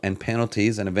ball and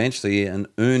penalties, and eventually an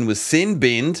Oon was sin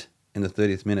binned in the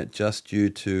 30th minute just due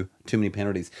to too many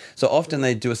penalties. So often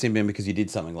they do a sin bin because you did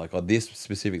something like, this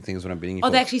specific thing is what I'm binning you Oh,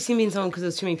 for. they actually seen me in someone because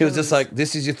there's too many He was just penalties. like,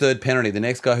 this is your third penalty. The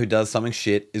next guy who does something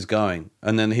shit is going.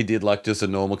 And then he did like just a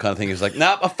normal kind of thing. He was like,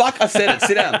 nah, fuck, I said it.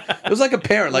 Sit down. It was like a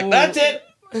parent. Like, that's it.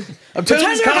 I'm turning Turn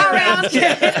this your car car around.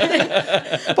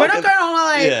 around. We're not going on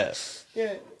holiday.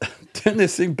 Yeah. Turn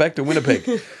this thing back to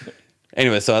Winnipeg.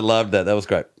 Anyway, so I loved that. That was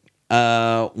great.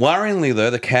 Worryingly, though,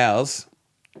 the Cows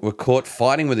were caught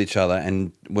fighting with each other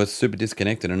and were super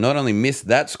disconnected and not only missed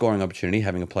that scoring opportunity,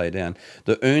 having a player down,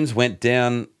 the Oons went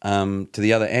down to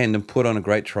the other end and put on a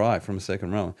great try from a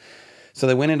second row. So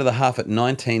they went into the half at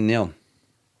 19-0.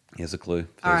 Here's a clue.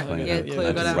 All right, Playing yeah, it. clue,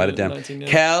 No, got just it. write it down. 19-0.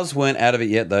 Cows weren't out of it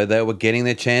yet, though. They were getting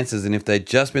their chances, and if they'd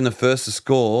just been the first to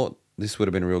score, this would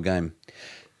have been a real game.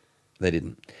 They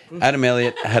didn't. Adam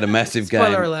Elliott had a massive game,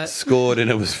 Spoiler alert. scored, and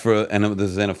it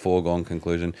was then a foregone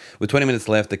conclusion. With 20 minutes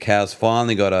left, the Cows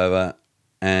finally got over,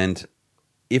 and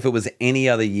if it was any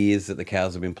other years that the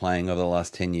Cows have been playing over the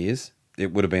last 10 years,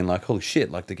 it would have been like, holy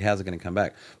shit, like the Cows are going to come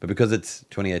back. But because it's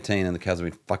 2018 and the Cows have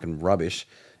been fucking rubbish,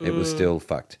 it was still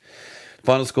fucked.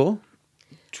 Final score?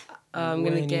 I'm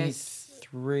going to guess.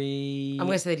 3. I'm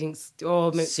going to say they didn't.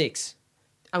 Or 6.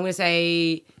 I'm going to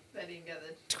say They didn't get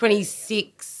the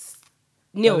 26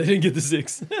 No, nil. they didn't get the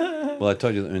 6. Well, I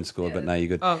told you the Oon scored, but no, you're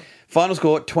good. Oh. Final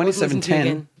score, Listen to you 27-10.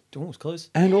 again. Oh, it was close.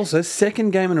 And also,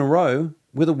 second game in a row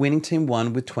with a winning team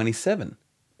won with 27.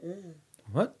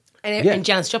 What? And, Yeah. and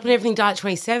Janis dropping everything died at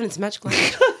 27. It's a magical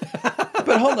age.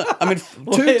 But hold on. I mean,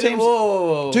 Wait,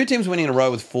 whoa. two teams winning in a row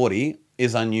with 40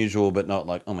 is unusual, but not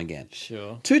like, oh my God.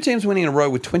 Sure. 2 teams winning in a row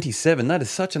with 27, that is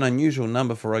such an unusual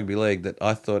number for rugby league that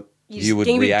I thought you would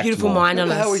Getting a react beautiful more. mind on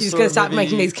Remember how us. we You're just saw going a to start movie-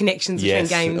 making these connections Yes,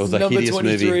 between games. it was a Number hideous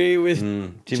 23 movie. with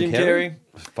Jim Carrey. Carrey?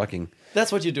 Fucking.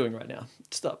 That's what you're doing right now.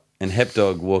 Stop. And Hep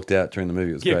Dog walked out during the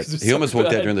movie. It was Yeah, great. 'cause it's He almost so walked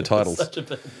out bad. during the It's titles. such a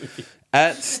bad movie.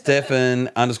 At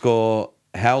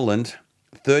Stefan_Howland,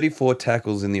 34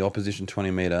 tackles in the opposition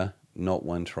 20 metre, not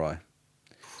one try.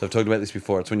 So I've talked about this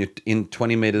before. It's when you're in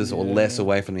 20 metres or less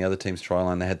away from the other team's try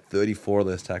line. They had 34 of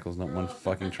those tackles, not one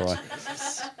fucking try.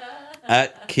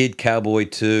 At Kid Cowboy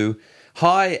 2,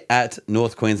 hi at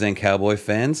North Queensland Cowboy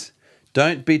fans.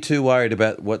 Don't be too worried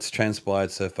about what's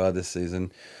transpired so far this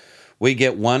season. We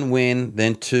get 1 win,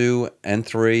 then 2 and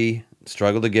 3,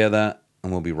 struggle together,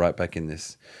 and we'll be right back in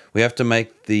this. We have to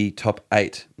make the top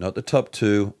 8, not the top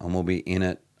 2, and we'll be in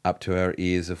it up to our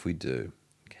ears if we do.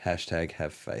 Hashtag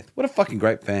have faith. What a fucking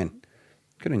great fan.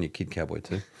 Good on you, Kid Cowboy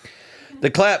too.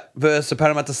 The Clap versus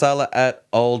Parramatta Sala at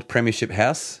Old Premiership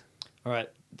House. All right.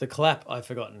 The clap I've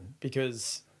forgotten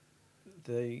because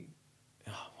the.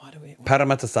 Oh, why do we.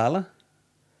 Parramatta Sala?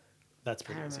 That's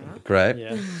pretty easy. Great.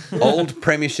 Yeah. Old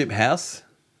Premiership House.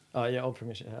 Oh, yeah. Old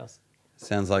Premiership House.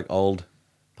 Sounds like old.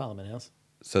 Parliament House.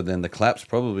 So then the Clap's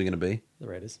probably going to be The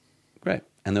Raiders. great.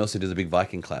 And they also do the big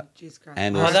Viking clap. Jesus Christ.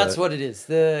 And Oh, also, that's what it is.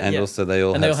 And also they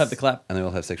all and they all have the clap. And they all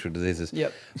have sexual diseases.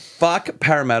 Yep. Fuck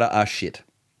Parramatta are shit.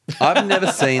 I've never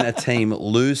seen a team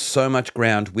lose so much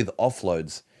ground with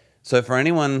offloads. So for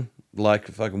anyone like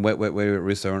fucking wet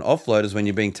wrist or an offload is when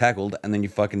you're being tackled and then you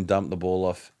fucking dump the ball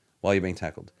off while you're being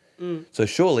tackled. So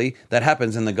surely that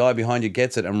happens and the guy behind you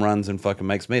gets it and runs and fucking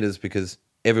makes meters because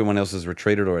everyone else has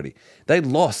retreated already. They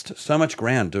lost so much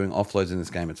ground doing offloads in this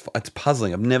game. It's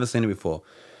puzzling. I've never seen it before.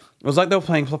 It was like they were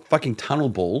playing fucking tunnel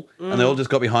ball and they all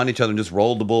just got behind each other and just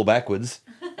rolled the ball backwards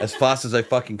as fast as they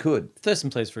fucking could.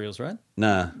 Thurston plays for Eels, right?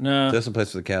 Nah. No. Thurston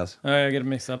plays for the Cows. Oh, I get it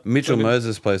mixed up. Mitchell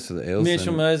Moses plays for the Eels.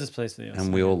 Mitchell Moses plays for the Eels.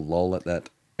 And we all lol at that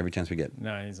every chance we get.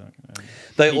 No, he's not.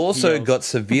 They He also yells. got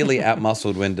severely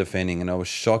outmuscled when defending, and I was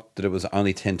shocked that it was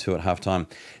only 10-2 at halftime.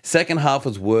 Second half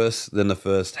was worse than the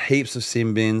first. Heaps of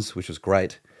sin bins, which was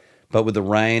great. But with the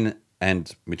rain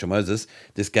and Mitchell Moses,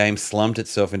 this game slumped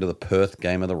itself into the Perth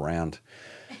game of the round.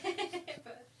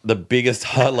 The biggest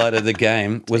highlight of the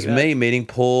game was me meeting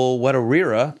Paul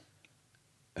Wadarira,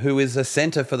 who is a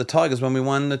centre for the Tigers when we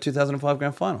won the 2005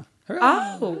 grand final.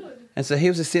 Oh, And so he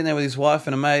was just sitting there with his wife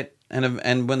and a mate,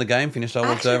 and when the game finished, I I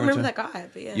walked actually over remember and that guy.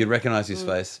 But yeah. you'd recognise his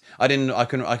face. I can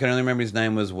only remember his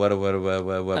name was but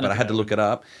I had to look it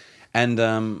up. And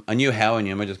I knew how I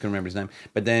knew him, I just couldn't remember his name.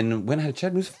 But then when I had a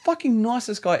chat, he was the fucking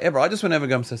nicest guy ever. I just went over and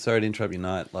go, I'm so sorry to interrupt your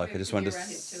night. Like, I just wanted to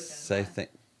say thank.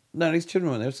 No, his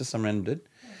children weren't there. It was just some random dude.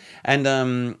 And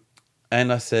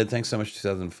I said, thanks so much,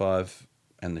 2005.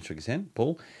 And then shook his hand,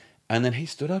 Paul. And then he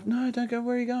stood up. No, don't go.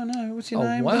 Where are you going? No, what's your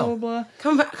name? wow. Blah, blah, blah.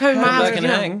 Come back to my Come house back and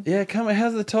now. hang. Yeah, come on.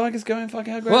 How's the Tigers going?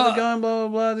 Fucking how great Well- are they going? Blah, blah,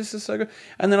 blah. This is so good.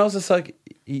 And then I was just like,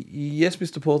 yes,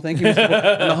 Mr. Paul. Thank you, Mr. Paul.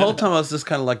 And the whole time I was just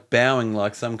kind of like bowing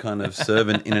like some kind of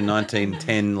servant in a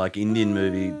 1910 like Indian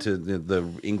movie to the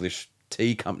English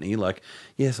tea company. Like,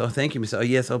 yes, oh, thank you, Mr. Oh,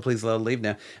 yes, oh, please, I'll leave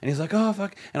now. And he's like, oh,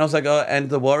 fuck. And I was like, oh, and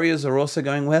the Warriors are also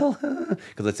going well?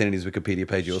 Because I'd seen in his Wikipedia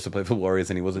page he also played for Warriors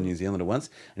and he was in New Zealand once.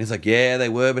 And he's like, yeah, they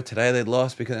were, but today they'd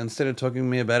lost because instead of talking to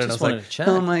me about it, Just I was wanted like, to chat.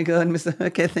 oh my God, Mr.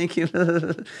 Okay, thank you.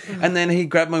 And then he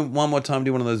grabbed me one more time,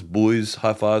 did one of those boys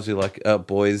high fives, where like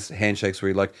boys handshakes where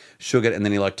he like shook it and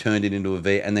then he like turned it into a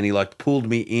V and then he like pulled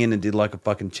me in and did like a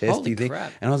fucking chesty Holy thing.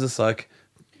 crap. And I was just like,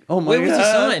 oh my Where God. was the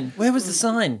sign? Where was the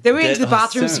sign? Then we went to the Oh,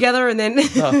 bathrooms so- together, and then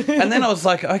And then I was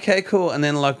like, okay, cool. And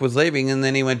then like was leaving, and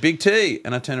then he went Big T,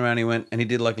 and I turned around, and he went, and he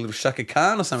did like a little Shaka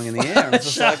Khan or something in the air. And I was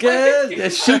just like, yeah,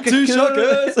 Shaka Two Khan.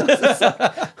 shockers. I was just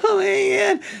like, oh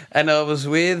man! And I was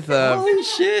with, Holy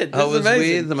shit. I was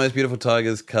with the most beautiful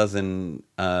Tiger's cousin,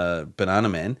 Banana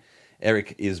Man.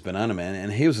 Eric is Banana Man,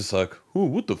 and he was just like, "Oh,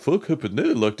 what the fuck happened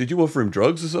there? Like, did you offer him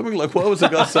drugs or something? Like, why was the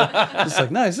guy so?" Just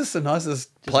like, no, he's just the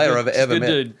nicest player I've ever Good met.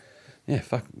 dude. Yeah,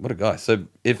 fuck, what a guy. So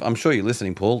if I'm sure you're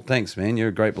listening, Paul, thanks, man. You're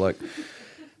a great bloke.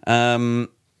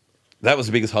 That was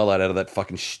the biggest highlight out of that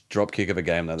fucking drop kick of a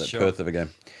game, though, that Sure. Perth of a game.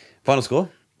 Final score?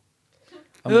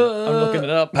 I'm looking it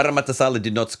up. Parramatta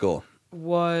did not score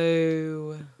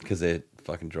whoa, because they're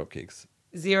fucking drop kicks.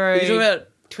 0, What are you talking about?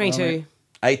 22.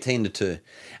 18-2.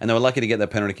 And they were lucky to get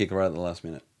that penalty kick right at the last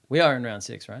minute. We are in round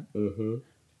 6, right? Mm-hmm.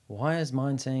 Why is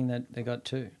mine saying that they got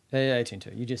 2? Yeah,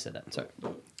 18-2. You just said that. Sorry.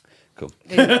 Cool.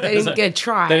 They didn't get a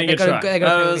try. They didn't get got tried. They got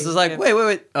a I was penalty. just like, Yeah.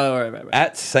 wait. Oh, right.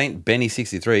 At St. Benny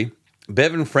 63,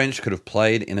 Bevan French could have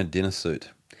played in a dinner suit.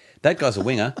 That guy's a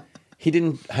winger. He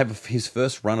didn't have his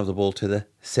first run of the ball to the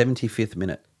 75th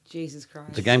minute. Jesus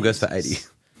Christ. The game goes for 80.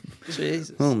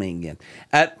 Jesus. Oh, man, again.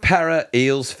 At Para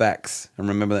Eels Facts, and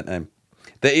remember that name.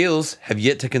 The Eels have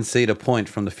yet to concede a point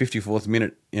from the 54th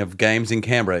minute of games in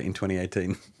Canberra in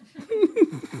 2018.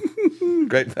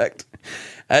 Great fact.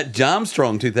 At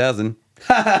Jarmstrong 2000,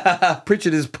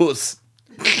 Pritchard is puss.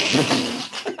 And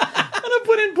I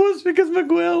put in puss because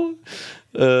Miguel.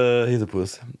 He's a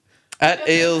puss. At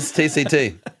Eels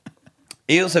TCT,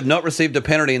 Eels have not received a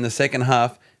penalty in the second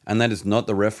half, and that is not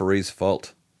the referee's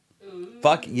fault.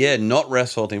 Fuck yeah, not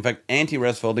ref faulting. In fact,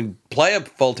 anti-ref faulting, player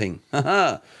faulting.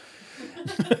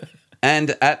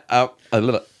 And at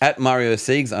Mario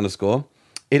Siegs _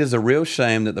 it is a real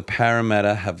shame that the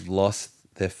Parramatta have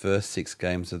lost their first 6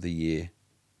 games of the year.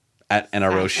 At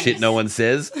NRL shit no one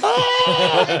says.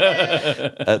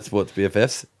 At Sports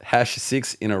BFFs,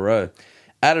 #6 in a row.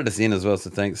 Added us in as well, so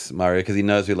thanks, Mario, because he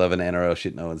knows we love an NRL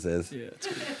shit no one says. Yeah, it's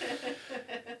good.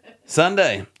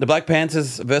 Sunday, the Black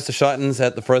Panthers versus the Shitans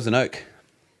at the Frozen Oak.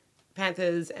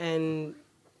 Panthers and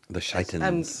The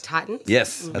Shitans. Titans.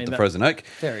 Yes, at the Frozen Oak.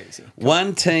 Very easy.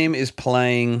 One team is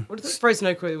playing. What is it? Frozen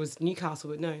Oak? It was Newcastle,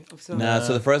 but no, obviously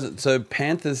not. So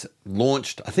Panthers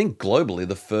launched, I think globally,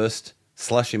 the first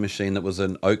slushy machine that was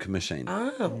an oak machine.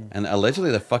 Oh, And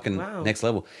allegedly they're fucking Wow. next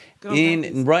level. Good on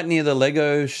Panthers. Right near the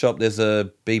Lego shop, there's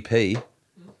a BP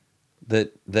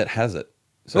that has it.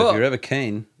 So Cool. if you're ever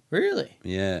keen, Really?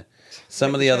 yeah.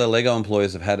 Some of the other Lego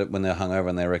employees have had it when they're hungover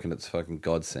and they reckon it's fucking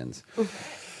godsends.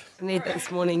 I need that this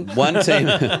morning.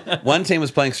 One team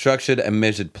was playing structured and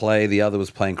measured play. The other was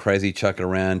playing crazy, chuck it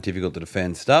around, difficult to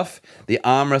defend stuff. The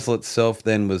arm wrestle itself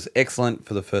then was excellent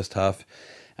for the first half,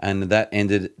 and that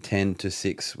ended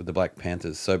 10-6 with the Black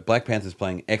Panthers. So Black Panthers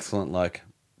playing excellent, like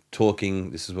talking,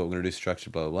 this is what we're going to do,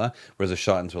 structured, blah, blah, blah. Whereas the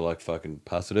Shitans were like, fucking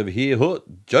pass it over here,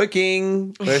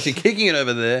 joking. They're actually kicking it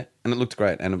over there, and it looked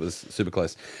great, and it was super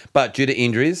close. But due to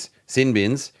injuries, sin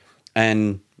bins,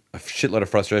 and a shitload of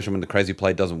frustration when the crazy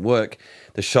play doesn't work,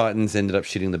 the Shitans ended up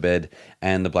shitting the bed,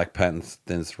 and the Black Panthers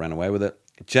then ran away with it.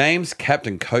 James,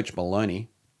 captain coach Maloney,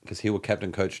 because he will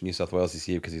captain coach New South Wales this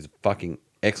year because he's fucking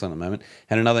excellent at the moment,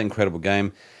 had another incredible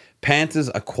game. Panthers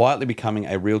are quietly becoming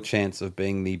a real chance of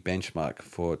being the benchmark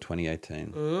for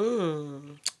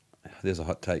 2018. There's a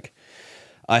hot take.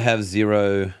 I have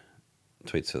 0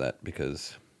 tweets for that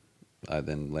because I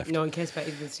then left. No one cares about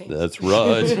either team. That's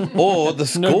right. Or the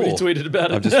score. Nobody tweeted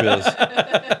about it. I've just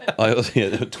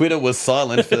realised. Twitter was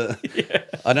silent for. Yeah.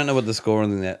 I don't know what the score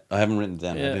on that. I haven't written it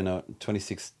down. Yeah. I do know it.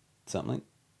 26 something.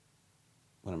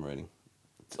 What am I reading?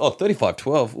 Oh,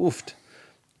 35-12. Oofed.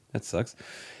 That sucks.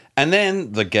 And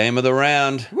then the game of the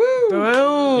round.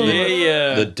 Boom.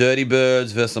 Yeah. The Dirty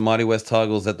Birds versus the Mighty West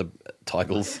Tigers at the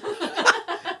Tigers.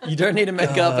 You don't need to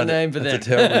make up a name for them. That's a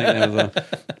terrible nickname as well.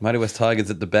 Mighty West Tigers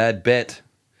at the Bad Bet.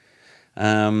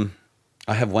 I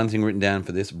have one thing written down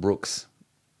for this, Brooks.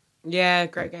 Yeah,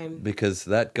 great game. Because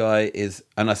that guy is,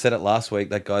 and I said it last week,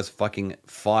 that guy's fucking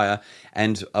fire.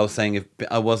 And I was saying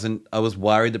I was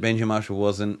worried that Benji Marshall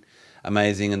wasn't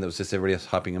amazing and that was just everybody else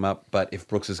hyping him up. But if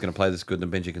Brooks is going to play this good, then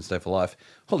Benji can stay for life.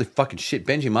 Holy fucking shit.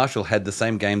 Benji Marshall had the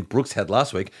same game Brooks had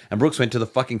last week, and Brooks went to the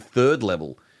fucking third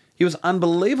level. He was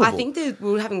unbelievable. I think that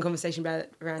we were having a conversation about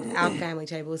it around our family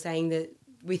table, saying that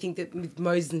we think that with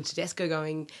Moses and Tedesco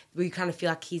going, we kind of feel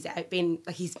like he's been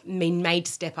made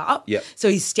to step up. Yep. So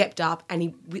he's stepped up,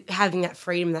 and having that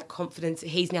freedom, that confidence.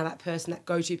 He's now that person, that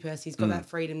go-to person. He's got that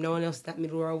freedom. No one else in that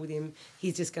middle role with him.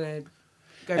 He's just gonna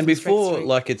go. And from strength to before, strength.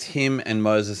 like, it's him and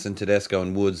Moses and Tedesco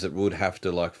and Woods that would have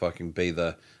to like fucking be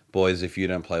the boys. If you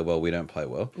don't play well, we don't play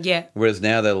well. Yeah. Whereas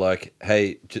now they're like,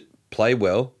 hey, play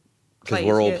well because Please,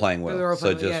 we're all yeah. playing well. We're all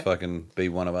So playing well, just fucking be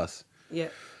one of us. Yeah.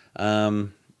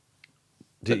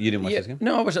 You didn't watch this game?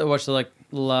 No, I watched the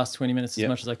last 20 minutes Yep. as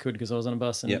much as I could because I was on a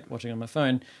bus and Yep. watching on my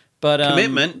phone. But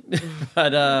Commitment. But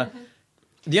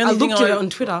the only I thing looked at it on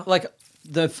Twitter. like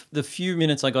the few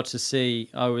minutes I got to see,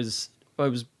 I was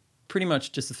pretty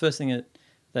much just the first thing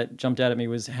that jumped out at me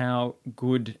was how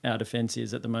good our defense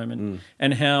is at the moment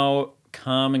and how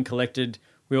calm and collected.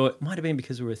 It might have been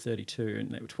because we were 32 and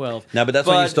they were 12. No, but that's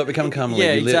when you stop becoming calm.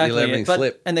 Yeah, You exactly. let everything But-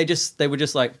 slip. And they were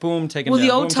just like, boom, taking Well, down.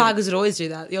 the old boom, taking- Tigers would always do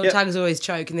that. The old Yep. Tigers always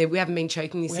choke, and we haven't been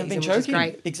choking this We season, haven't been which is choking.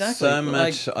 great. Exactly. So Like,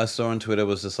 much I saw on Twitter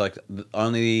was just like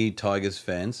only Tigers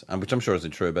fans, which I'm sure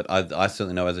isn't true, but I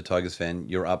certainly know as a Tigers fan,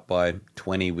 you're up by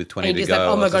 20 with 20 And to you're go. just like,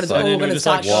 oh my I was God, just it's like, all and going you're to just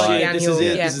start like, why? going shit, this is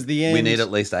downhill. it. Yeah. This is the end. we need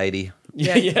at least 80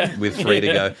 yeah. with 3 to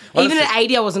go. Even Honestly, at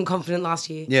 80, I wasn't confident last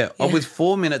year. yeah, with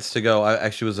 4 minutes to go, I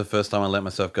actually was the first time I let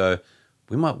myself go,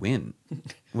 we might win,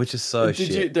 which is so Did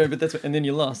shit. you? No, but and then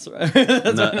you lost, right?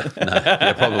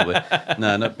 Yeah, probably.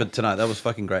 No, but tonight that was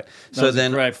fucking great. So was a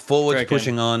then great- forwards great game.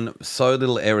 pushing on, so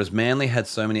little errors. Manly had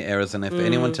so many errors, and if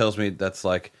anyone tells me that's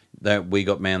like that we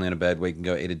got Manly in a bad week, and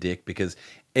go eat a dick because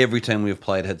every team we've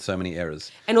played had so many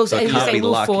errors. And also, So it and you're can't saying be we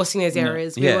were luck. forcing those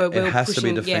errors. We Yeah, were it has to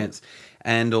be pushing- yeah. defense.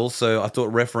 And also, I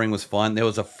thought refereeing was fine. There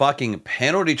was a fucking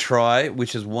penalty try,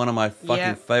 which is one of my fucking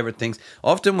Yeah. favorite things.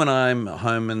 Often when I'm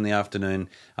home in the afternoon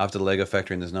after the Lego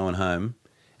factory and there's no one home,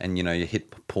 and you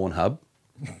hit Pornhub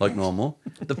like normal,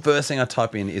 the first thing I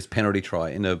type in is penalty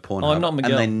try into Pornhub, I'm not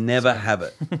Miguel. and they never have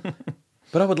it.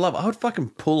 But I would fucking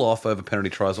pull off over penalty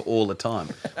tries all the time.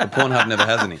 But Pornhub never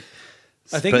has any.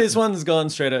 I think But- this one's gone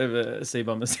straight over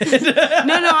Sea-Bomber's head.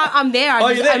 No, I'm there. Oh,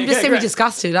 you're there. I'm just Okay, great.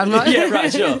 semi-disgusted. I'm not. yeah,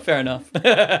 right, sure. Fair enough.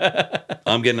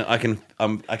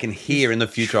 I can hear in the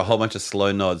future a whole bunch of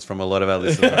slow nods from a lot of our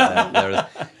listeners right now.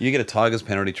 You get a Tigers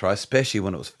penalty try, especially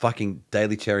when it was fucking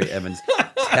Daly Cherry Evans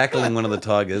tackling one of the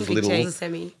Tigers. Big Little, Chase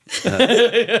semi.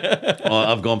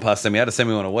 I've gone past semi. I had a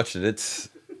semi when I watched it.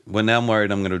 Now I'm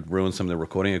worried I'm going to ruin some of the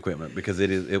recording equipment because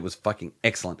it was fucking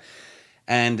excellent.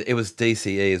 And it was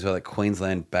DCE as well, like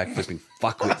Queensland backflipping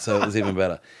fuckwit, so it was even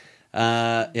better.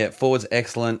 Forwards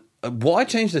excellent. Why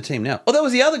change the team now? Oh, that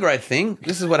was the other great thing.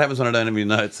 This is what happens when I don't have any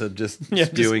notes. I'm just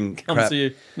spewing just comes crap. to you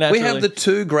We naturally. have the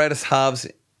two greatest halves.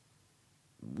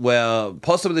 Well,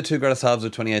 possibly the two greatest halves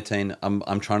of 2018.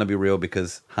 I'm trying to be real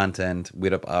because Hunt and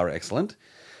Widdop are excellent.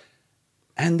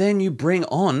 And then you bring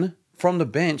on from the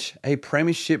bench a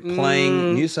premiership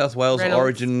playing New South Wales Reynolds.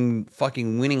 Origin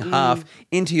fucking winning half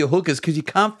into your hookers because you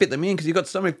can't fit them in because you've got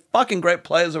so many fucking great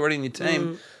players already in your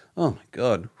team. Oh, my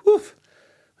God. Woof.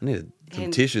 I need some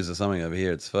And- tissues or something over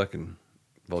here. It's fucking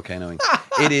volcanoing.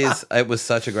 It was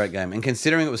such a great game. And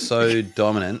considering it was so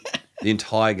dominant the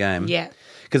entire game. Yeah.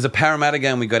 Because the Parramatta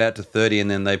game, we got out to 30 and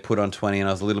then they put on 20 and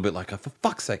I was a little bit like, oh, for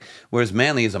fuck's sake. Whereas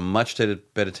Manly is a much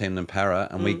better team than Para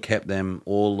and we kept them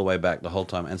all the way back the whole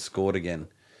time and scored again.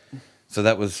 So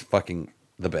that was fucking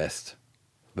the best.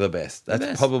 The best. That's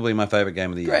best. probably my favourite game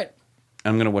of the year. Great.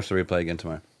 I'm going to watch the replay again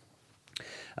tomorrow.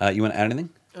 You want to add anything?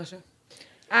 Oh, sure.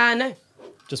 No.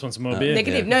 Just want some more beer.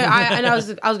 Negative. No, I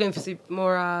was going for some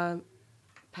more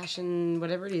passion,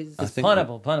 whatever it is. I think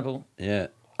Pineapple. Yeah.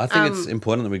 I think it's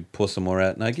important that we pour some more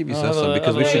out. No, give yourself have some a-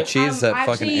 because have we a- should cheers that I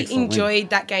fucking actually excellent win. enjoyed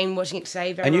that game, watching it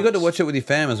today very And you got to much. watch it with your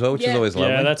fam as well, which is Yeah. always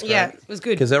lovely. Yeah, that's great. Yeah, it was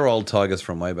good. Because they're old Tigers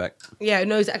from way back. Yeah,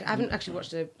 no, I haven't actually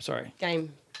watched a Sorry.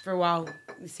 game for a while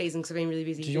this season because I've been really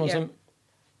busy. Did you want Yeah. some?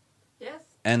 Yes.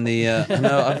 And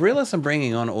no, I've realised I'm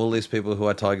bringing on all these people who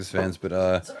are Tigers fans but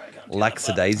are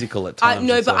lackadaisical at times.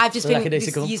 No, It's but like- I've just been. This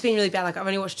Lackadaisical. year's been really bad. Like I've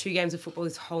only watched 2 games of football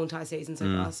this whole entire season so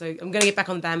far. So I'm going to get back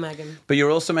on the bandwagon. But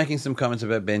you're also making some comments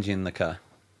about Benji in the car.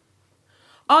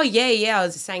 Oh yeah. I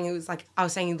was just saying I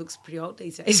was saying he looks pretty old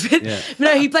these days, but Yeah.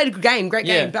 no, he played a good game, great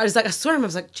Yeah. game. But I saw him, I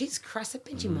was like, Jesus Christ, that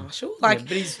Benji Marshall, like,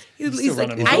 but he's he's still like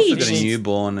running He's also aged. got a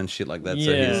newborn and shit like that.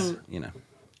 So Yeah. he's,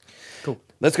 Cool.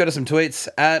 Let's go to some tweets.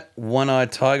 At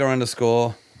one-eyed tiger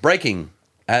 _ breaking.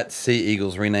 At Sea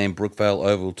Eagles renamed Brookvale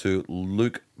Oval to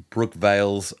Luke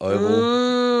Brookvale's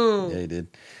Oval. Yeah, he did.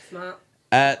 Smart.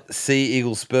 At Sea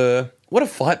Eagle Spur, what a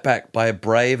fight back by a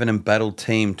brave and embattled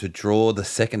team to draw the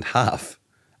second half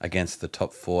against the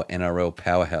top 4 NRL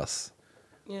powerhouse.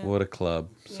 Yeah. What a club.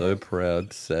 So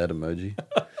proud. Sad emoji.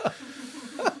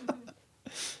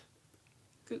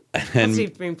 Good. And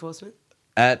Positive reinforcement.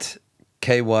 at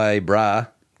KY Bra,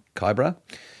 Kai Bra,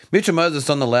 Mitchell Moses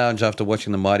on the lounge after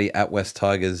watching the mighty At West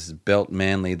Tigers belt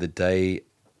Manly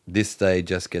this day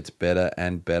just gets better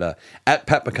and better. At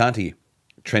Pat McCarthy,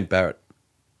 Trent Barrett,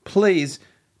 please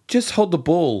just hold the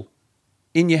ball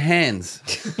in your hands.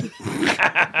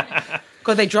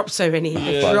 God, they dropped so many.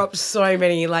 They dropped so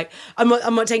many. Like, I'm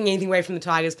not taking anything away from the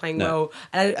Tigers playing No. well.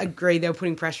 And I agree they were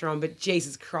putting pressure on, but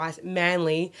Jesus Christ,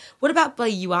 Manly. What about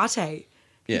bloody Uarte?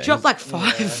 He Yeah, dropped he's- like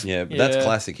 5. Yeah, but that's Yeah.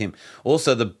 classic him.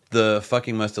 Also, the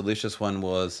fucking most delicious one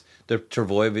was the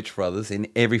Travojevic brothers in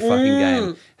every fucking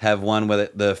game have one where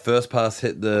the first pass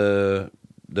hit the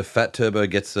Fat Turbo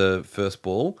gets the first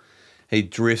ball, he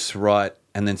drifts right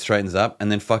and then straightens up and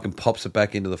then fucking pops it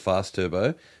back into the Fast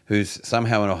Turbo, who's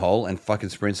somehow in a hole and fucking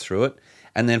sprints through it.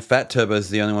 And then Fat Turbo's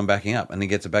the only one backing up and he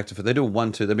gets it back to... They do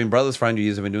 1-2. They've been brothers for 100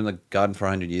 years. They've been doing the Garden for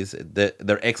 100 years.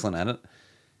 They're excellent at it.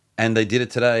 And they did it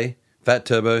today. Fat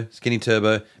Turbo, Skinny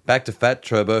Turbo, back to Fat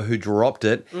Turbo, who dropped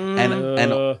it.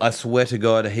 And I swear to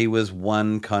God, he was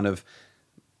one kind of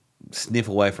sniff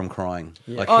away from crying.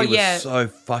 Like, Oh, he was yeah. so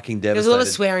fucking There was devastated a lot of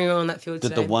swearing on that field that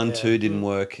today. the 1-2 didn't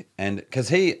work. And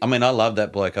because I love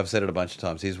that bloke. I've said it a bunch of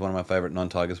times. He's one of my favourite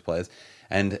non-Tigers players.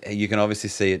 And you can obviously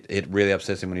see it. It really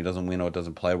upsets him when he doesn't win or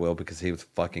doesn't play well because he was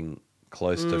fucking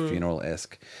close to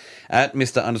funeral-esque. At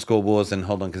Mr. _Wars, and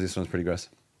hold on because this one's pretty gross.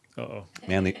 Uh-oh.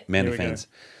 Manly Here we fans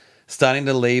starting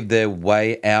to leave their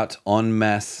way out en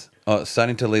masse.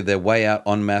 Starting to leave their way out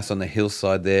en masse on the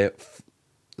hillside there.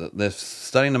 They're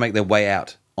starting to make their way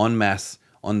out en masse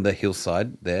on the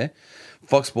hillside there.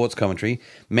 Fox Sports commentary.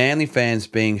 Manly fans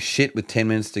being shit with 10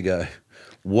 minutes to go.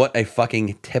 What a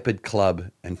fucking tepid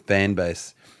club and fan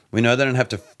base. We know they don't have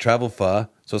to travel far,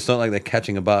 so it's not like they're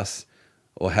catching a bus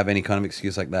or have any kind of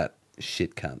excuse like that.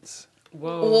 Shit cunts.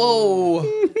 Whoa.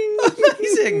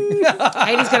 Amazing.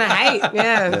 Haters gonna hate.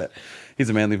 Yeah. He's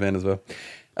a Manly fan as well.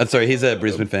 Sorry, he's a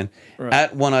Brisbane fan. Right.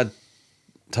 At one-eyed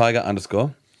tiger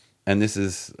 _ and this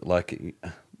is like,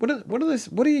 what are this?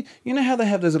 What do you know how they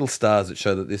have those little stars that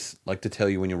show that this, like, to tell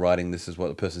you when you're writing this is what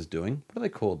the person's doing? What are they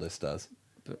called? Those stars?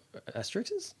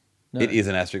 Asterisks? No. It is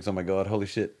an asterisk. Oh my god! Holy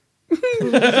shit!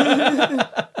 I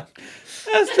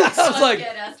was like,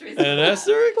 Get asterisk. an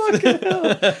asterisk?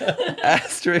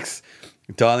 Asterisk.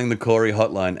 Dialing the Corey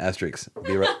hotline. Asterisk.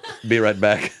 Be right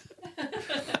back.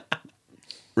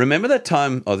 Remember that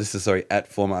time? Oh, this is at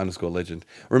former _ legend.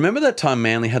 Remember that time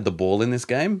Manly had the ball in this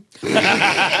game?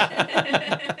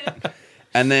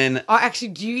 And then Oh, actually,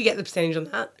 do you get the percentage on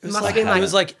that? It must have been it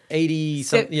was like 80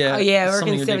 something. Yeah. Oh, yeah, I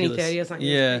something reckon 70-30 ridiculous. or something.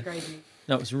 Yeah. It's pretty crazy.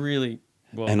 No, it was really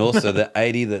well. And also the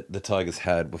 80 that the Tigers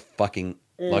had were fucking,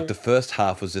 like, the first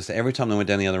half was just every time they went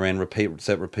down the other end,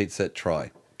 repeat set,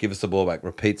 try. Give us the ball back,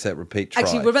 repeat set, repeat, try.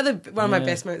 Actually, what about one of my Yeah.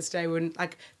 best moments today when,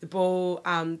 like, the ball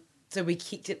so we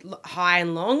kicked it high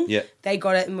and long. Yeah. They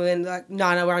got it and we went like,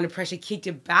 no, we're under pressure. Kicked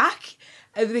it back.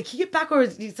 Either they kick it back or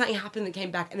did something happen that came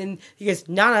back? And then he goes,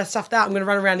 no, stuff that. I'm going to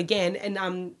run around again.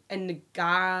 And the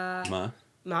guy,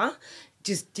 Ma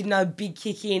just did another big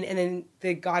kick in, and then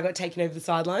the guy got taken over the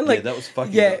sideline. Like, yeah, that was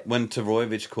fucking. Yeah. When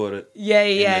Tavorovich caught it.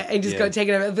 And just got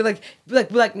taken over. But we're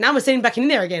like, now we're sitting back in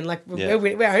there again. Like,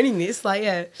 we're owning this. Like,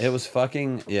 yeah. It was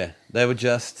fucking, yeah. They were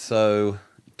just so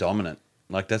dominant.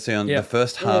 Like, that's the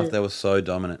first half, they were so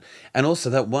dominant. And also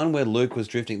that one where Luke was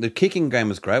drifting. The kicking game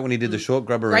was great when he did the short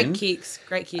grubber in. Great kicks.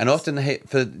 And often,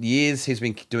 for years, he's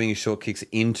been doing his short kicks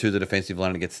into the defensive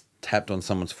line and it gets tapped on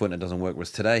someone's foot and it doesn't work.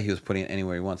 Whereas today, he was putting it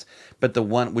anywhere he wants. But the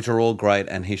one, which are all great,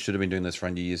 and he should have been doing this for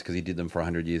 100 years because he did them for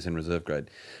 100 years in reserve grade.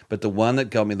 But the one that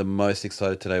got me the most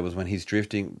excited today was when he's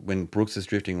drifting, when Brooks is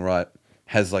drifting right,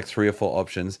 has like 3 or 4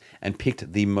 options and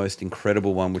picked the most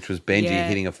incredible one, which was Benji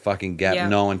hitting a fucking gap. Yeah.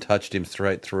 No one touched him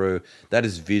straight through. That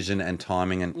is vision and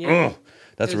timing, and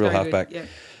that's a real halfback.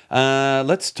 Yeah.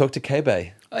 Let's talk to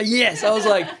K-Bay. Yes, I was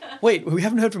like, wait, we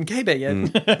haven't heard from K-Bay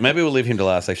yet. Maybe we'll leave him to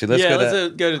last, actually.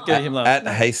 Let's go to him last. At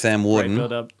Hey Sam Warden,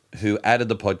 build up. who added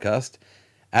the podcast,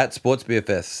 at Sports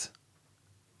BFS.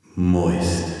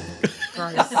 Moist.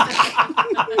 Gross.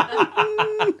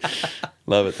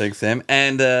 Love it. Thanks, Sam.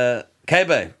 And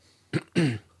K-Bay.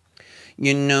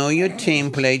 You know your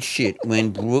team played shit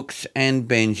when Brooks and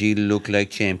Benji look like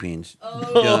champions.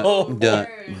 Winky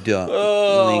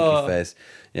face.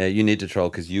 Yeah, you need to troll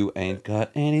because you ain't got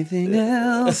anything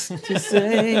else to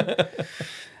say.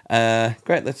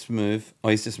 Great, let's move. Oh,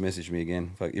 he's just messaged me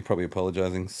again. Fuck, you're probably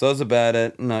apologising. Soz about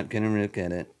it. Not gonna look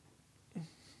at it.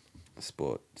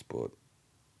 Sport.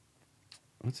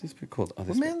 What's this bit called? Oh,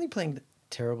 Were Manly playing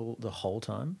terrible the whole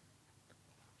time?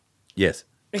 Yes.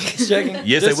 Just checking.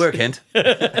 Yes, they were, Kent.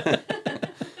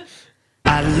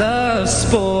 I love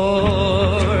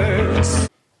sports.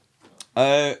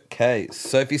 Okay,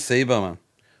 Sophie Seabomber.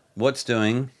 What's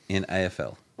doing in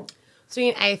AFL? So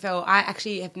in AFL, I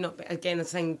actually have not, again, I'm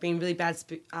saying, been really bad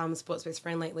sports best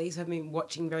friend lately, so I haven't been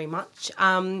watching very much.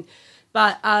 I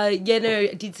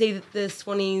did see that the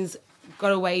Swannies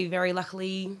got away very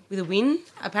luckily with a win.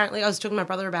 Apparently, I was talking to my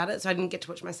brother about it, so I didn't get to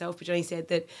watch myself, but Johnny said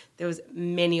that there was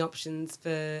many options for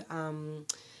it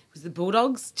was the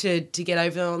Bulldogs to get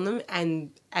over on them,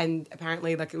 and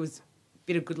apparently like it was a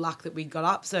bit of good luck that we got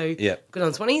up, so good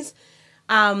on Swannies.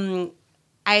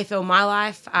 AFL My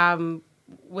Life,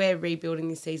 we're rebuilding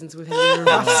this season, so we've had a really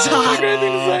rough start.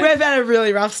 We've had a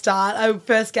really rough start. Our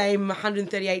first game,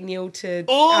 138-0 to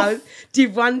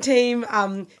Div 1 team,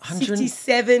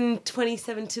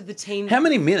 67-27 to the team. How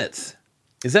many minutes?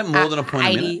 Is that more than a point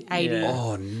 80, a minute? 80. Yeah.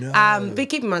 Oh, no. But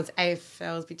keep in mind,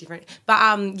 AFL is a bit different.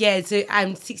 But, so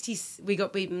 60, we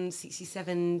got beaten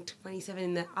 67-27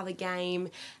 in the other game.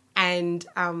 And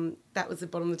that was the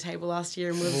bottom of the table last year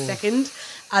and we were second.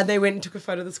 They went and took a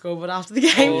photo of the scoreboard after the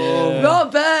game.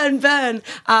 Burn.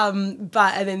 And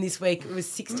then this week it was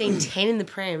 16-10 in the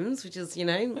Prems, which is,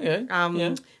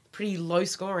 pretty low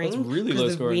scoring. That's really low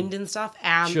because of scoring. wind and stuff.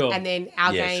 Sure. And then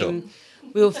our game,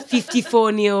 we were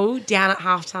 54-0 down at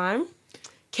halftime.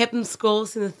 Kept them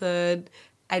scoreless in the third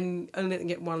and only let them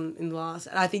get one in the last.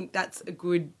 And I think that's a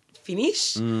good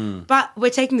finish, but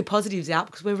we're taking the positives out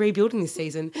because we're rebuilding this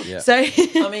season. Yeah. So,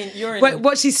 I mean, you're in,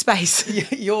 watch this space.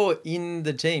 you're in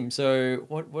the team. So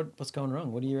what's going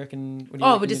wrong? What do you reckon? We've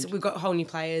got whole new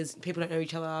players. People don't know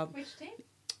each other. Which team?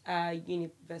 Sydney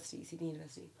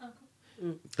University. Oh,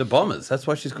 cool. The Bombers. That's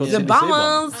why she's called The Sydney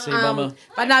Bombers. Sea Bomber.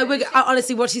 But no,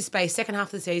 honestly, watch this space. Second half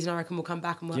of the season, I reckon we'll come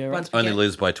back and once we Only get-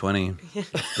 lose by 20,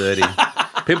 30.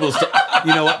 People will stop,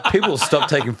 you know what? People will stop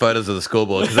taking photos of the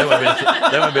scoreboard because they won't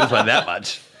beat us by that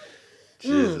much.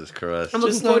 Jesus Christ. I'm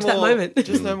looking forward to that moment.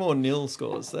 Just no more nil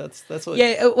scores. That's what.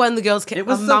 Yeah, one of the girls, It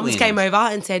was the mums wind. came over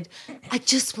and said, "I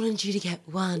just wanted you to get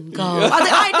one goal." I was like,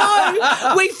 "I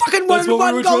know, we fucking That's won what we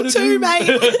one were goal trying to too, do." mate."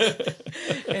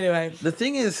 Anyway, The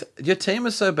thing is, your team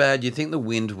is so bad, you think the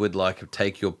wind would like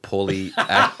take your poorly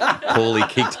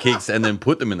kicked kicks and then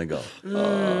put them in the goal.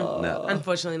 No.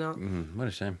 unfortunately not. What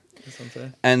a shame. That's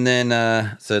unfair. And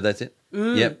then, so that's it.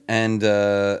 Yep. And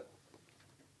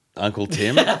Uncle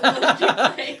Tim,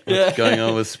 what's going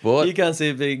on with sport? You can't see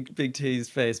a big T's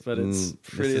face, but it's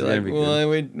this pretty is like, gonna be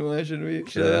good. why should we?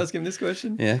 Should Yeah. I ask him this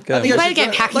question? Yeah, I go. think We I played a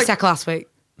should game hacky sack last week.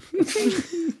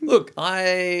 Look,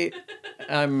 I'm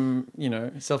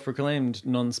self-proclaimed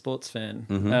non-sports fan.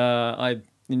 I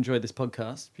enjoy this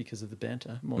podcast because of the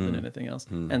banter more than anything else,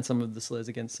 and some of the slurs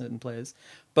against certain players.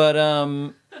 But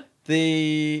I'd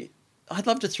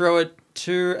love to throw it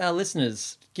to our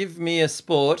listeners. Give me a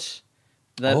sport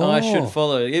that I should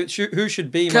follow. Who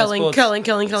should be my Curling.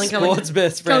 sports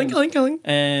best friend? Curling.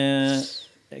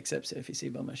 Except Sophie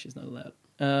Seabummer, she's not allowed.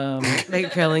 Make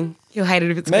it curling. You'll hate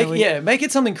it if it's curling. Make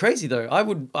it something crazy though. I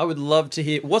would love to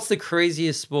hear. What's the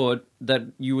craziest sport that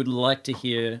you would like to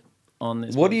hear on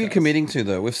this? What are you podcast? committing to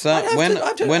though? With some,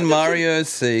 when Mario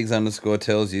Siegs _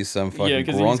 tells you some fucking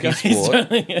gronky sport,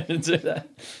 to do that.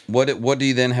 what do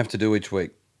you then have to do each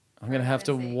week? I'm going to have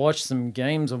to watch some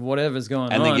games of whatever's going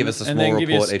on. And then give us a and small then give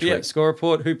you report each week. Score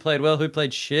report, who played well, who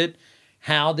played shit,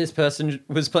 how this person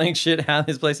was playing shit, how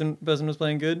this person was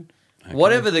playing good. Okay.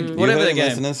 Whatever the heard game.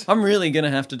 Listeners. I'm really going to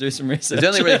have to do some research.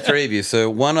 There's only really 3 of you, so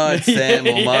One-Eyed Sam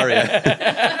or Mario.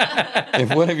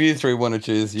 If one of you 3 want to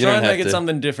choose, you Try don't and have make to. it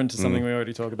something different to something we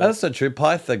already talked about. That's not true.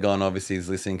 Pythagon obviously is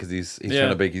listening because he's trying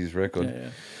to beat his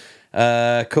record.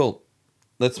 Yeah. Cool.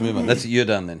 Let's move on. You're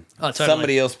done then. Oh, totally.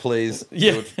 Somebody else, please.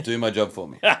 Yeah. Do my job for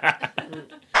me.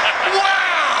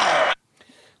 Wow!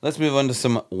 Let's move on to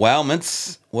some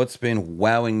wowments. What's been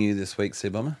wowing you this week,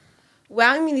 Seabomber?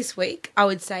 Wowing me this week, I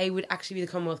would say, would actually be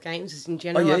the Commonwealth Games, just in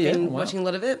general. I've been watching a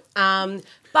lot of it.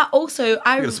 But also,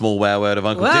 I got a small wow out of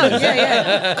Uncle Wow, Tim.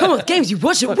 yeah. Commonwealth Games, you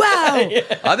watch it. Wow. I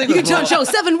think You it was can turn more, Channel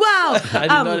 7. Wow. I did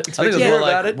not I expect think it to was hear more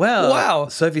about like, it. wow,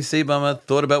 Sophie Seabummer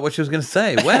thought about what she was going to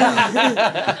say.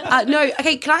 Wow. No,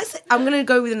 okay, can I say, I'm going to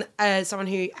go with someone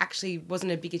who actually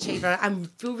wasn't a big achiever. I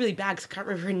feel really bad because I can't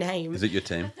remember her name. Is it your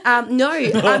team? No,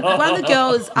 one of the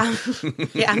girls,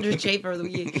 underachiever of the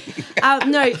year.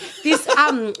 No, this,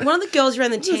 one of the girls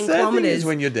ran the 10 The sad thing kilometres. is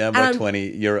when you're down by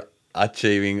 20, you're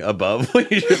achieving above what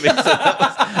you should be.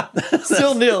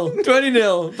 Still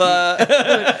 20-0, but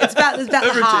It's about the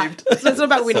heart. So it's not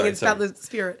about winning, it's Sorry. about the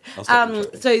spirit. I'll stop you.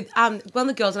 One of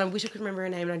the girls, and I wish I could remember her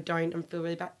name, and I don't, I feel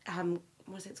really bad.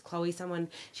 What is it? It's Chloe someone.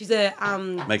 She's a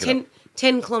Make it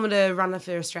 10 kilometre runner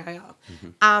for Australia.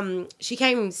 She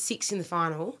came 6th in the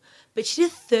final, but she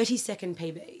did a 30-second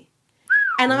PB.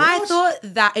 And I thought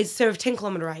that is sort of 10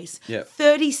 kilometre race. Yeah.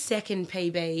 30-second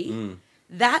PB.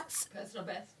 That's Personal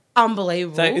best.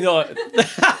 unbelievable. no,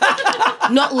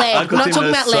 Not leg. Uncle We're not Tim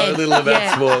talking knows about so leg. little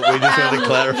about sport. We just wanted to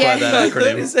clarify yeah. that 30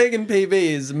 acronym. second PB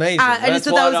is amazing. I That's just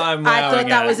thought what that was, I'm I thought wowing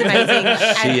that at. was amazing.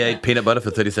 She And, ate peanut butter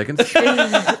for 30 seconds.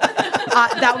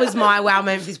 that was my wow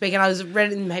moment for this week. And I was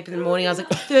read it in the paper in the morning. I was like,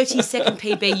 30-second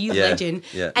PB, you Yeah, legend.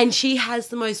 yeah. And she has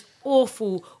the most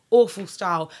awful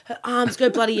style. Her arms go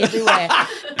bloody everywhere.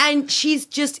 And she's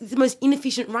just the most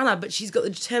inefficient runner, but she's got the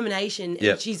determination. And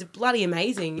Yep. she's bloody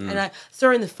amazing. And I saw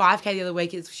her in the 5K the other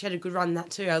week. She had a good run in that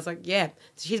too. I was like, yeah,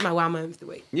 she's my wow moment for the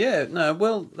week. Yeah, no,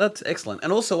 well, that's excellent.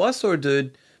 And also, I saw a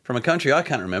dude from a country I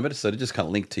can't remember, so to just kind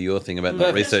of link to your thing about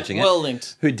not researching it. Well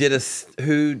linked. Who did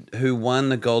who won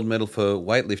the gold medal for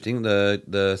weightlifting,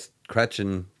 the crutch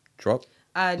and drop,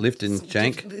 lift and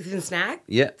shank. Lift and snag?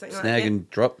 Yeah, Something like snag that. and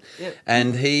drop. Yep.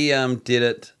 And he did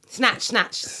it. Snatch.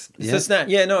 Yeah, So snatch.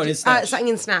 Yeah, no, it's snatch. Something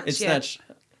in snatch, It's yeah. snatch.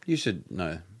 you should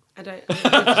know. I don't.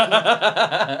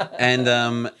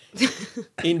 And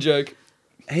In joke.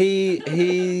 he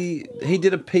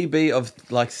did a PB of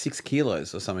like 6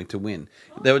 kilos or something to win.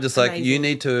 They were just like, Amazing. you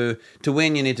need to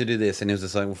win, you need to do this. And he was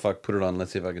just like, well, fuck, put it on.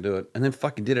 Let's see if I can do it. And then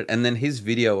fucking did it. And then his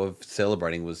video of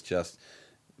celebrating was just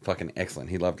fucking excellent.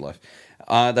 He loved life.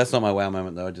 That's not my wow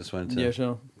moment though. I just wanted to Yeah,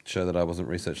 sure. show that I wasn't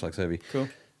researched like Sophie. Cool.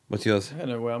 What's yours? I had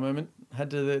no wow moment. I had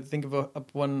to think of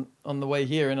one on the way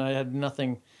here, and I had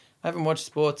nothing. I haven't watched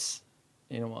sports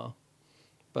in a while,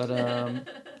 but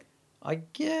I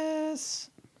guess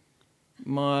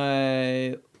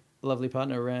my lovely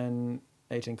partner ran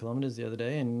 18 kilometers the other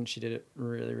day, and she did it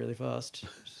really, really fast.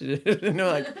 She did it,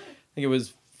 I think it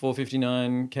was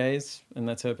 4:59 Ks, and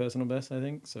that's her personal best, I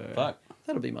think. So Fuck.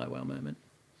 that'll be my wow moment.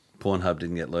 Pornhub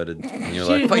didn't get loaded. And you're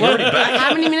like, fuck, you're already back.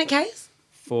 How many minute Ks?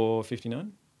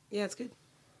 4:59. Yeah, it's good.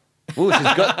 Ooh, she's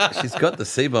got the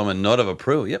Seabomber nod of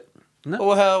approval. Yep. No.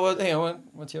 Oh, hang on.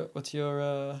 What's your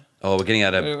Oh, we're getting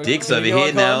out of dicks Go over on,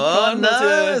 here now. go on, Oh, no.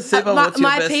 what's your- Seabomber, what's your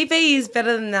My best? PB is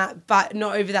better than that, but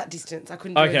not over that distance. I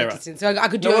couldn't do Okay, over that right. distance. So I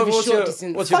could do No, over what's short your-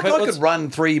 distance. what's your Fuck, I what's- could run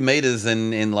 3 meters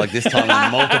in like this time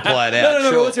and multiply it out. No,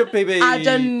 Sure. what's your PB? I've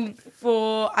done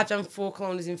 4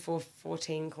 kilometers in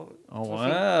 14 kilometers. Oh,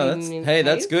 wow.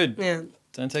 That's good. Yeah.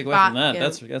 Don't take away But, from that. yeah.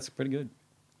 That's pretty good.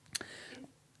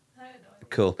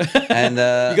 Cool. And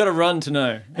You got to run to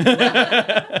know.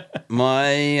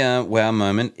 my wow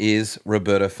moment is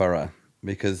Roberto Farah,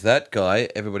 because that guy,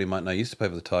 everybody might know, used to play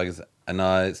for the Tigers, and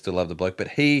I still love the bloke,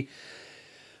 but he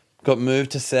got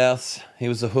moved to Souths. He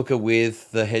was a hooker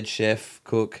with the head chef,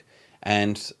 cook,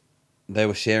 and they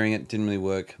were sharing it. Didn't really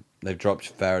work. They've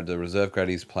dropped Farah, the reserve grade.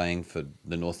 He's playing for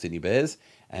the North Sydney Bears,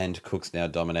 and Cook's now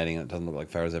dominating, and it doesn't look like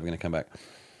Farah's ever going to come back.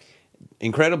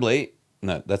 Incredibly,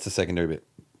 no, that's the secondary bit.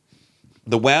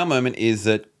 The wow moment is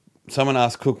that someone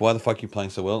asked Cook, why the fuck are you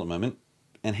playing so well at the moment?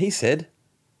 And he said,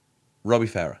 Robbie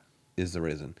Farah is the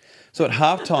reason. So at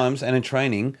half times and in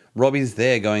training, Robbie's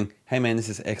there going, hey man, this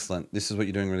is excellent. This is what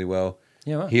you're doing really well.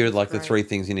 Yeah, right. Here are like the 3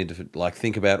 things you need to like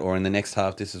think about, or in the next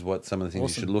half, this is what some of the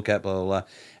things you should look at, blah, blah, blah.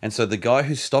 And so the guy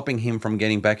who's stopping him from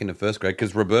getting back into first grade,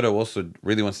 because Roberto also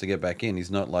really wants to get back in. He's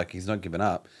not giving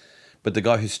up. But the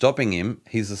guy who's stopping him,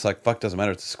 he's just like, fuck, doesn't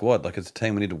matter. It's a squad. Like, it's a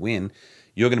team. We need to win.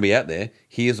 You're going to be out there.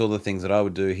 Here's all the things that I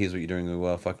would do. Here's what you're doing really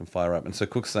well. Fucking fire up. And so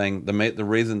Cook's saying the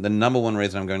number one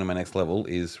reason I'm going to my next level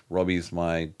is Robbie's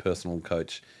my personal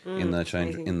coach in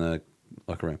the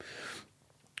locker room.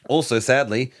 Also,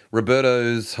 sadly,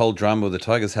 Roberto's whole drama with the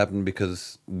Tigers happened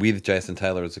because with Jason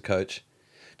Taylor as a coach.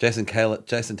 Jason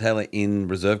Taylor in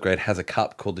reserve grade has a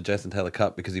cup called the Jason Taylor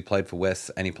Cup because he played for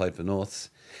Wests and he played for Norths.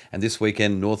 And this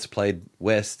weekend, Norths played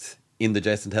West in the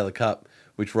Jason Taylor Cup,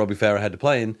 which Robbie Farah had to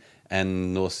play in,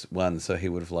 and Norths won. So he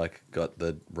would have got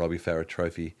the Robbie Farah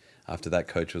trophy after that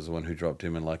coach was the one who dropped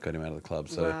him and got him out of the club.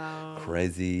 So Wow.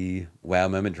 crazy wow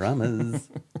moment dramas.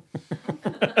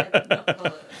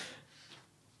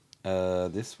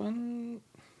 This one.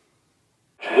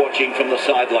 Watching from the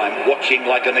sideline, watching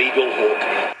like an eagle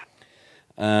hawk.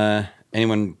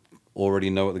 Anyone already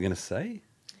know what they're going to say?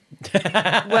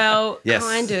 Well, Yes.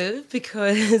 kind of,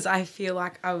 because I feel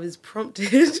like I was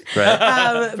prompted.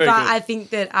 Right. But I think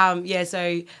that,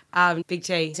 Big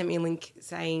T sent me a link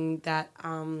saying that,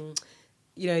 the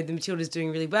Matilda's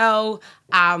doing really well,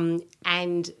 and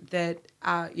that,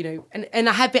 and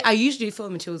I usually do follow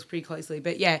Matilda's pretty closely,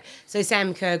 but yeah, so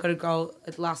Sam Kerr got a goal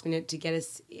at the last minute to get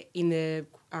us in the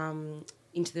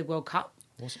into the World Cup.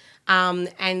 Awesome.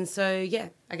 And so, yeah,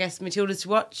 I guess Matilda's to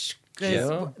watch.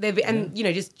 Sure.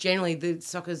 Just generally the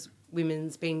soccer's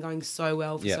women's been going so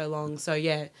well for so long. So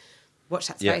yeah, watch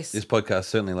that space. Yeah, this podcast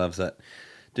certainly loves that.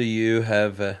 Do you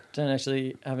have? Don't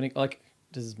actually have any.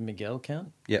 Does Miguel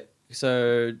count? Yep.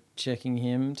 So checking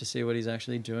him to see what he's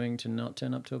actually doing to not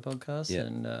turn up to a podcast, Yeah.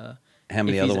 and How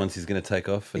many if other he's- ones he's going to take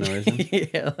off for no reason?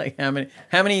 yeah, like how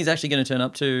many he's actually going to turn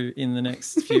up to in the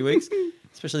next few weeks,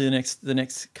 especially the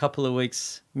next couple of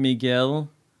weeks. Miguel,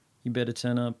 you better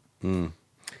turn up.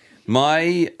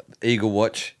 My Eagle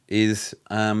Watch is,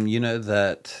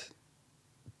 that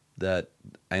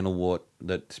anal wart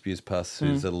that spews pus,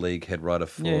 who's the league head writer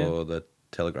for the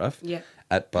Telegraph, Yeah.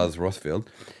 at Buzz Rothfield.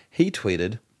 He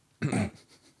tweeted,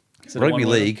 Is it a Rugby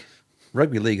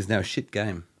one-worder? League is now a shit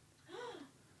game.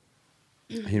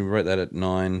 He wrote that at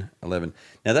 9:11.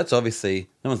 Now that's obviously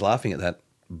no one's laughing at that,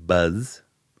 Buzz,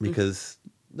 because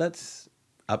that's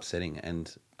upsetting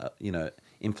and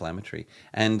inflammatory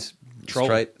and Troll.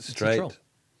 It's a straight troll.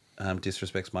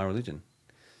 disrespects my religion.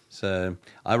 So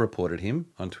I reported him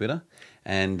on Twitter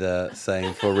and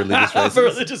saying for religious reasons. For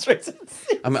religious reasons.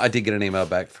 I mean, I did get an email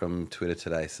back from Twitter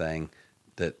today saying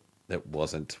that that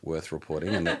wasn't worth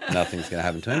reporting and that nothing's going to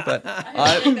happen to him. But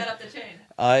Take that up the chain.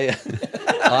 I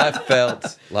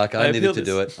felt like I needed appeal to this.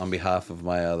 do it on behalf of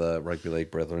my other rugby league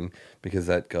brethren because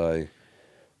that guy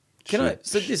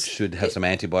should have some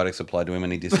antibiotics applied to him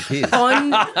and he disappears. On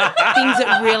things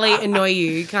that really annoy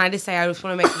you, can I just say I just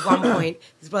want to make one point.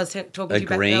 This is what I was talking to you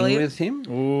about Agreeing earlier. with him?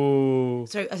 Ooh.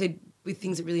 So I said with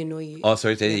things that really annoy you. Oh,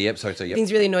 sorry. Yep. Sorry. Yep.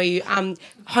 Things really annoy you. Home is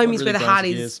Really where the grinds heart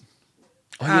the is. gears.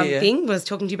 Thing was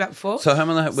talking to you about before. So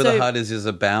Home on Where So- the Heart is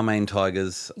a Balmain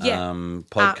Tigers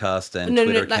podcast and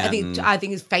Twitter account. I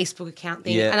think it's Facebook account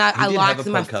thing, Yeah, and he I did like have a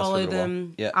them. I podcast for a follow little while.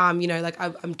 them. Yeah. I'm totally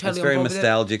it's on very board with it.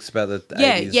 nostalgic about the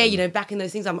 80s. Yeah, back in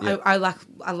those things,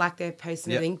 I like their posts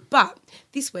and Yeah. everything. But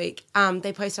this week,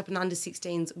 they posted up an under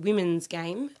 16s women's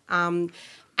game,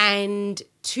 and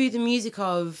to the music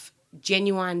of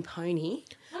Genuine Pony,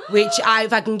 which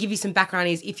if I can give you some background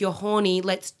is, if you're horny,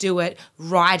 let's do it,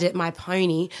 ride it, my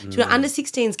pony, to an under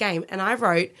 16s game. And I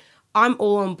wrote, I'm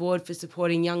all on board for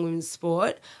supporting young women's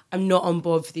sport. I'm not on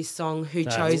board for this song. Who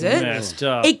chose it? Messed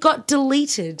up. It got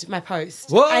deleted, my post.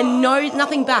 Whoa. And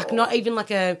nothing back, not even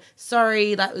like a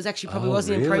sorry, that was actually probably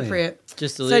wasn't really? appropriate.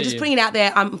 Just so delete just you. putting it out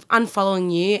there, I'm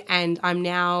unfollowing you and I'm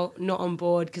now not on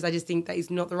board because I just think that is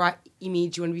not the right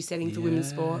image you want to be setting for women's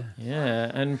sport.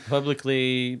 Yeah, and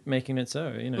publicly making it so,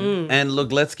 And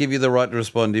look, let's give you the right to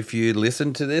respond. If you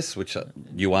listen to this, which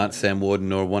you aren't Sam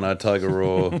Warden or One-Eyed Tiger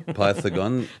or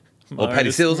Pythagon or Paddy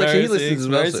Mario Sills. Actually, he Mario listens Six, as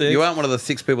well. Mario So Six. you aren't one of the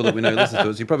 6 people that we know listen to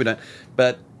us. You probably don't.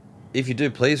 But if you do,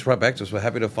 please write back to us. We're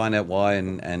happy to find out why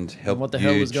and help what the you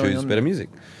hell was going choose on better there. music.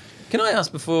 Can I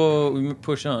ask before we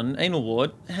push on, Anal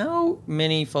Ward, how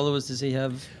many followers does he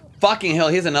have? Fucking hell!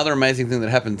 Here's another amazing thing that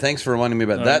happened. Thanks for reminding me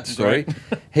about that story.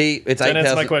 great. It's Don't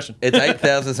answer 8,000. my question. It's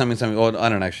 8,000 something. Or I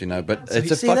don't actually know, but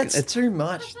it's a fucking. that's too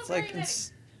much.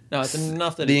 It's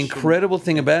enough that The it should- incredible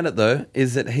thing about it, though,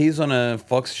 is that he's on a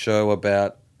Fox show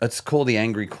about It's called The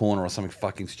Angry Corner or something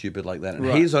fucking stupid like that. And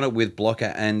Right. he's on it with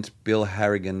Blocker and Bill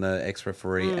Harrigan, the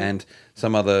ex-referee, and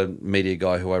some other media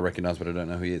guy who I recognise but I don't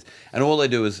know who he is. And all they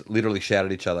do is literally shout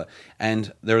at each other.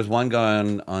 And there is one guy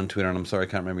on Twitter, and I'm sorry I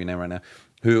can't remember your name right now,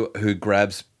 who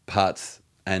grabs parts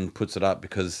and puts it up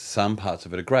because some parts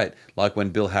of it are great. Like when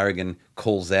Bill Harrigan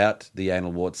calls out the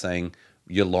anal wart saying,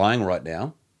 "You're lying right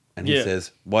now." And he Yeah.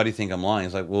 says, "Why do you think I'm lying?"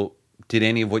 He's like, "Well, did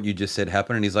any of what you just said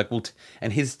happen?" And he's like, "Well,"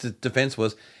 and his defense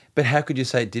was, "But how could you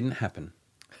say it didn't happen?"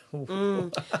 It's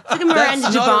like a Miranda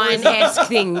That's not a Devine-esque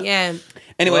thing, yeah.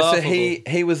 Anyway, so Laughable.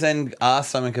 he was then asked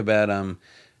something about,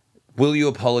 will you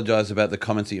apologise about the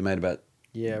comments that you made about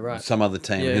Yeah, right. some other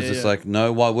team? Yeah, And he's yeah, just yeah. like,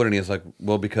 no, why wouldn't he? He's like,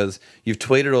 well, because you've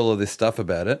tweeted all of this stuff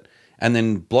about it. And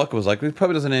then Blocker was like,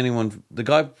 the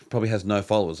guy probably has no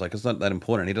followers. Like, it's not that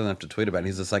important. He doesn't have to tweet about it.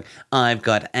 He's just like, I've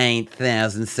got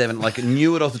 8,007. Like,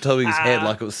 knew it off the top of his head.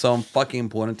 Like, it was so fucking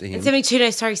important to him. And 72, no,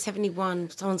 sorry,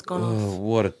 71. Someone's gone Oh, off.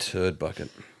 what a turd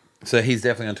bucket. So he's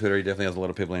definitely on Twitter. He definitely has a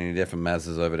lot of people, and he definitely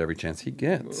mazzes over it every chance he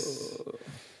gets.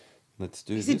 Let's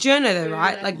do He's a this. journo, though,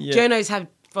 right? Like, Yeah. journos have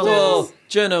followers. Well,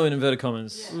 journo in inverted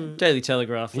commas. Daily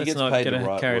Telegraph. Let's gets not paid get to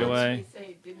write carried words.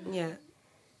 away. Yeah.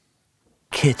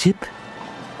 Ketchup.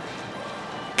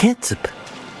 Ketchup.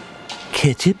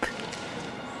 Ketchup.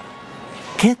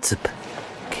 Ketchup.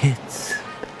 Ketchup.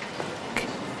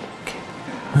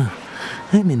 Huh.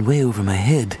 I'm in way over my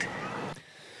head.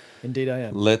 Indeed, I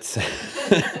am. Let's.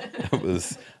 That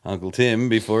was Uncle Tim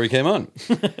before he came on.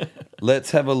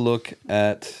 Let's have a look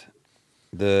at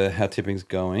how tipping's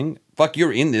going. Fuck,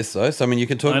 you're in this though, so I mean you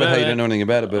can talk I about know, how you man. don't know anything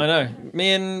about it, but I know.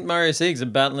 Me and Mario Siegs are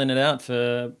battling it out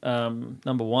for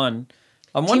number one.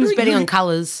 I'm Tim's wondering betting who- on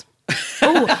colours.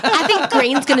 Oh, I think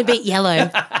green's going to beat yellow.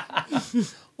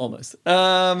 Almost.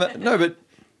 No, but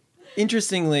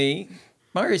interestingly,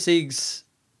 Mario Siegs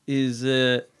is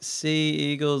a Sea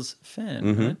Eagles fan,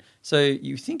 Mm-hmm. right? So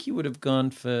you think he would have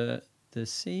gone for the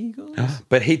Sea Eagles?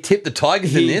 but he tipped the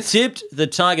Tigers in He this. tipped the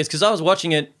Tigers because I was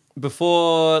watching it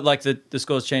before, like the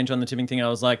scores changed on the tipping thing. I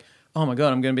was like, oh my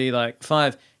God, I'm going to be like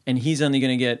 5, and he's only going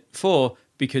to get 4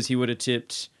 because he would have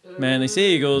tipped Manly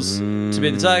Sea Eagles to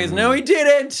beat the Tigers. No, he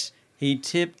didn't. He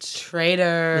tipped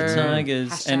Traitor. the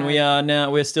Tigers, and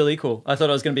Hashtag. we're still equal. I thought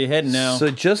I was going to be ahead, and now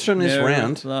So just from this No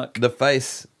round, luck. the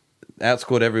face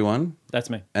outscored everyone, that's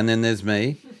me. and then there's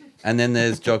me, and then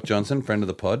there's Jock Johnson, friend of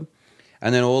the pod,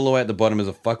 and then all the way at the bottom is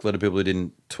a fuckload of people who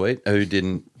didn't tweet, who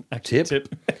didn't tip.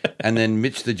 And then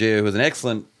Mitch the Geo, who was an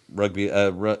excellent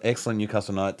excellent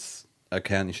Newcastle Knights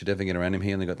account. You should definitely get around him.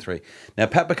 He only got 3. Now,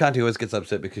 Pat Bacanti always gets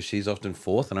upset because she's often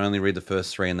 4th, and I only read the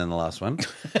first 3 and then the last one.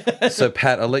 So,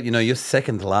 Pat, I'll let you know you're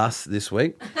second last this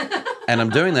week. And I'm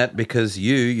doing that because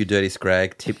you dirty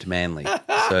scrag, tipped Manly.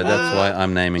 So that's why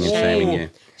I'm naming and shaming you.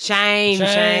 Shame.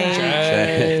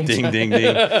 Ding, ding,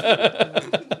 ding.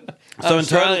 So in total,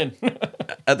 Australian.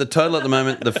 at the total at the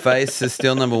moment, the face is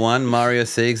still number 1, Mario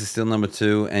Siegs is still number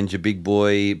 2, and your big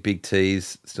boy, Big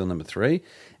T's still number 3.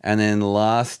 And then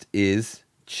last is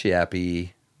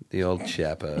Chappie, the old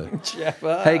Chappo.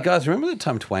 Chapper. Hey guys, remember the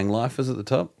time Twang Life was at the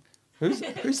top? Who's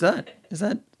that? Is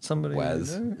that somebody?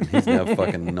 Waz. we know? And he's now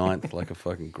fucking 9th like a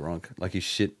fucking Gronk. Like his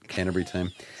shit Canterbury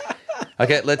team.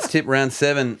 Okay, let's tip round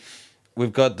 7.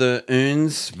 We've got the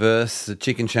Oons versus the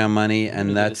Chicken Chow Money, and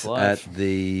do that's this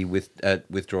live.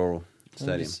 at Withdrawal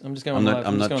Stadium. I'm just going I'm live. not, I'm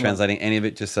I'm just not going translating any of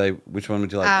it. Just say which one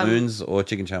would you like, Oons or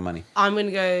Chicken Chow Money? I'm going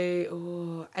to go...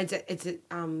 Oh, it's at It's at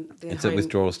home.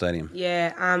 Withdrawal Stadium.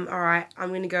 Yeah, all right. I'm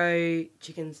going to go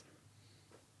chickens.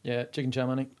 Yeah, chicken chow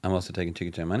money. I'm also taking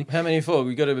Chicken Chow Money. How many for?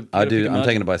 We got to. I do. I'm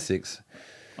taking it by 6.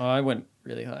 Oh, I went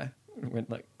really high. I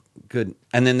went like. Good.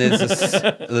 And then there's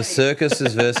the Circus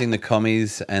is versing the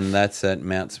Commies, and that's at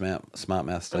Mount Smart Mouth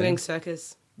I'm Stadium. going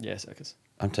circus. Yeah, circus.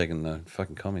 I'm taking the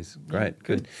fucking Commies. Great.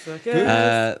 Good.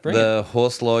 Circus. Bring The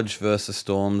Horse Lodge versus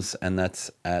Storms, and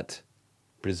that's at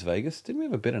Bris Vegas. Didn't we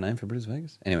have a better name for Bris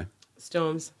Vegas? Anyway,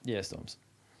 Storms. Yeah, storms.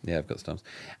 yeah, I've got Storms.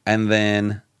 And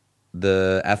then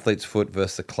the Athlete's Foot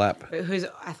versus the Clap. Wait, who's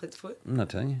Athlete's Foot? I'm not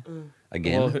telling you.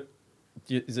 Again. Well,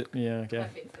 is it? Yeah, okay.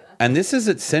 And this is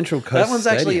at Central Coast That one's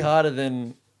actually Stadium. harder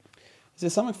than. Is there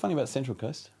something funny about Central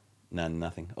Coast? No,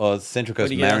 nothing. Oh, it's Central Coast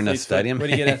do you get Mariner Athlete's Foot? Stadium. Where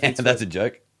do you get Athlete's That's Foot? a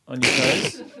joke. On your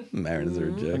toes. Mariners are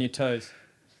a joke. On your toes.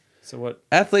 So what?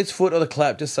 Athlete's Foot or the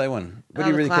Clap? Just say one. What do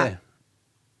you the really Clap. care?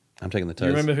 I'm taking the Do toes.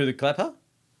 you remember who the clap are?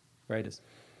 Raiders.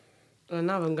 Oh,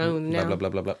 no, I'm going with them now. Blah, blah, blah,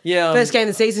 blah, blah. Yeah. First game of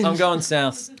the season. I'm going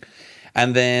south.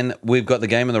 And then we've got the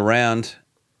game of the round,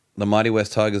 the Mighty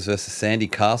West Tigers versus Sandy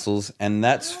Castles, and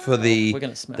that's for the We're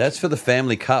gonna smash that's for the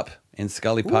Family Cup in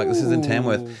Scully Park. This is in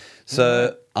Tamworth.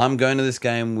 So I'm going to this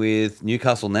game with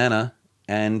Newcastle Nana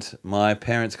and my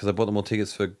parents because I bought them all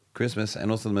tickets for Christmas,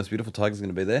 and also the most beautiful tiger's going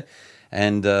to be there.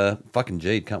 And fucking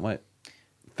G'd, can't wait.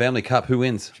 Family Cup, who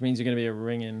wins? Which means you're going to be a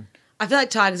ring in. I feel like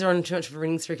Tigers are on too much of a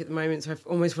winning streak at the moment, so I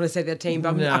almost want to say their team,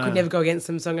 but No. I could never go against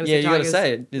them, so I'm going to Yeah, say you got to Tigers.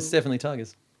 say it. It's definitely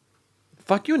Tigers.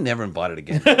 Fuck, you're never invited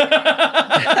again.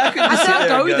 I said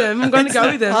I'll go with them. I'm going to go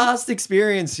with them. Past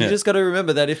experience. You just got to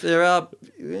remember that if they're up...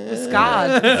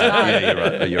 Scarred.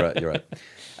 Yeah, you're right. You're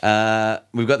right.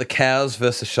 We've got the Cows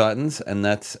versus Shitans, and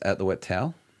that's at the Wet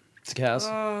Towel. It's cows.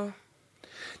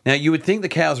 Now, you would think the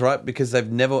Cows, right, because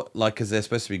they've never, because they're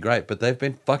supposed to be great, but they've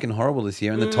been fucking horrible this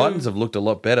year, and the Titans have looked a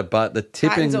lot better, but the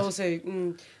tipping... Titans also.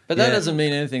 But that yeah. doesn't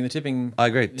mean anything. The tipping... I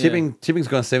agree. Yeah. Tipping's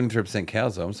gone 73%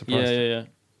 Cows, though. I'm surprised. Yeah.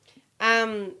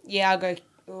 Yeah, I'll go.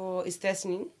 Oh, is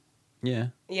Thurston in? Yeah.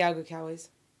 Yeah, I'll go Cowboys.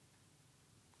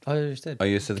 I just said. Oh,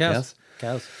 you said the Cows?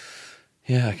 Cows.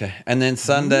 Yeah, okay. And then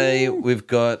Sunday, we've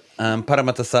got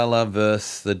Parramatta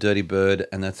versus the Dirty Bird,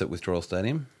 and that's at Withdrawal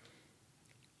Stadium.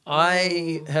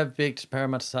 I have picked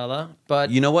Parramatta Sala,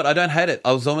 but You know what? I don't hate it.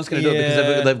 I was almost going to do it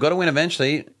because Yeah. they've got to win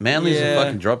eventually. Manly's a Yeah.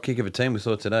 fucking drop kick of a team we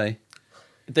saw today.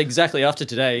 exactly after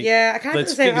today. Yeah, I kind of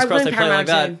Let's say fingers I'm crossed going they play like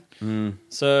Parramatta that. too.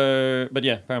 So, but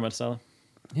yeah, Parramatta Sala.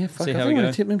 Yeah, fuck. See I how think we I'm going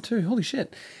go. to tip them too. Holy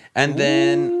shit. And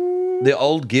then the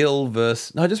Old Gill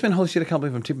versus... No, I just meant holy shit, I can't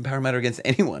believe I'm tipping Parramatta against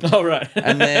anyone. Oh, right.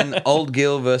 And then Old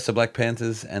Gill versus the Black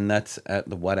Panthers, and that's at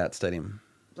the Whiteout Stadium.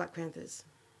 Black Panthers.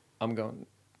 I'm going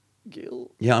Gill.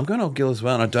 Yeah, I'm going Old Gill as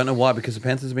well, and I don't know why, because the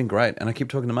Panthers have been great, and I keep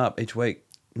talking them up each week.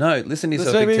 No, listen to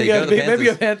yourself, Big T. Go to the Panthers. maybe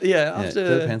a Panthers. Yeah, Yeah, after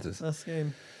go the Panthers. last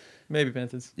game. Maybe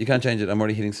Panthers. You can't change it. I'm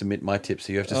already hitting submit my tip,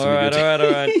 so you have to All submit right, your all tip.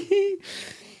 right, all right.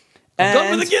 I've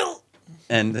gone for the Gill.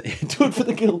 And do it for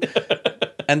the Gill.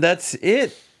 And that's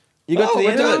it. You got to the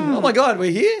we're end of done. it. Oh my God, we're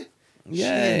here.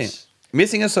 Yay. Shit.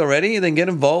 Missing us already? Then get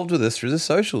involved with us through the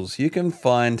socials. You can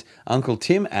find Uncle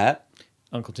Tim at...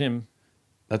 Uncle Tim.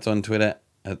 That's on Twitter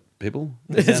at people.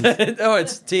 Oh,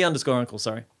 it's T_uncle.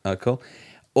 Sorry. Oh, cool.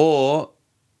 Or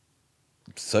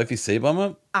Sophie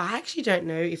Seabomber. I actually don't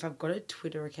know if I've got a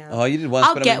Twitter account. Oh, you did once.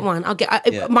 I'll but I get mean- one. I'll get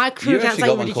Yeah. my Twitter You account's actually like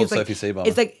got one called ridiculous. Sophie Seabomber.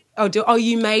 It's like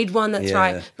you made one. That's Yeah.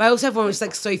 right. But I also have one which is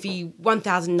like Sophie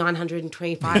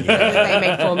 1925 that they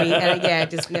made for me,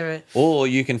 and just never. Or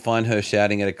you can find her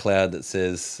shouting at a cloud that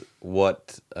says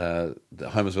what the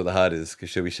home is where the heart is, because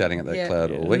she'll be shouting at that Yeah.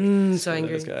 cloud all week. So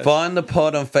angry. Find the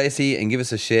pod on Facey and give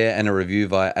us a share and a review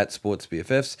via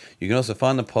 @SportsBFFs. You can also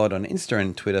find the pod on Insta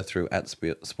and Twitter through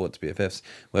 @SportsBFFs,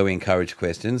 where we encourage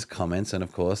questions, comments, and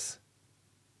of course...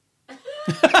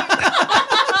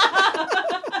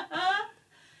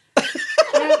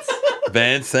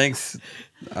 Vance, thanks,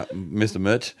 Mr.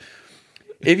 Merch.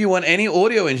 If you want any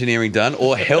audio engineering done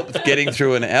or help getting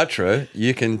through an outro,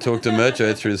 you can talk to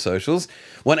Mercho through the socials.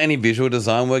 Want any visual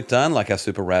design work done, like our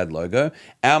super rad logo?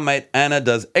 Our mate Anna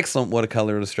does excellent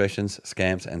watercolor illustrations,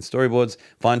 scams, and storyboards.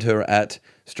 Find her at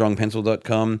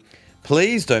strongpencil.com.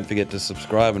 Please don't forget to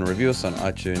subscribe and review us on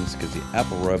iTunes, because the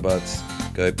Apple robots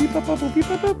go beep, bop, bop, beep,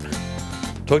 bop, bop.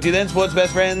 Talk to you then, sports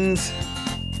best friends.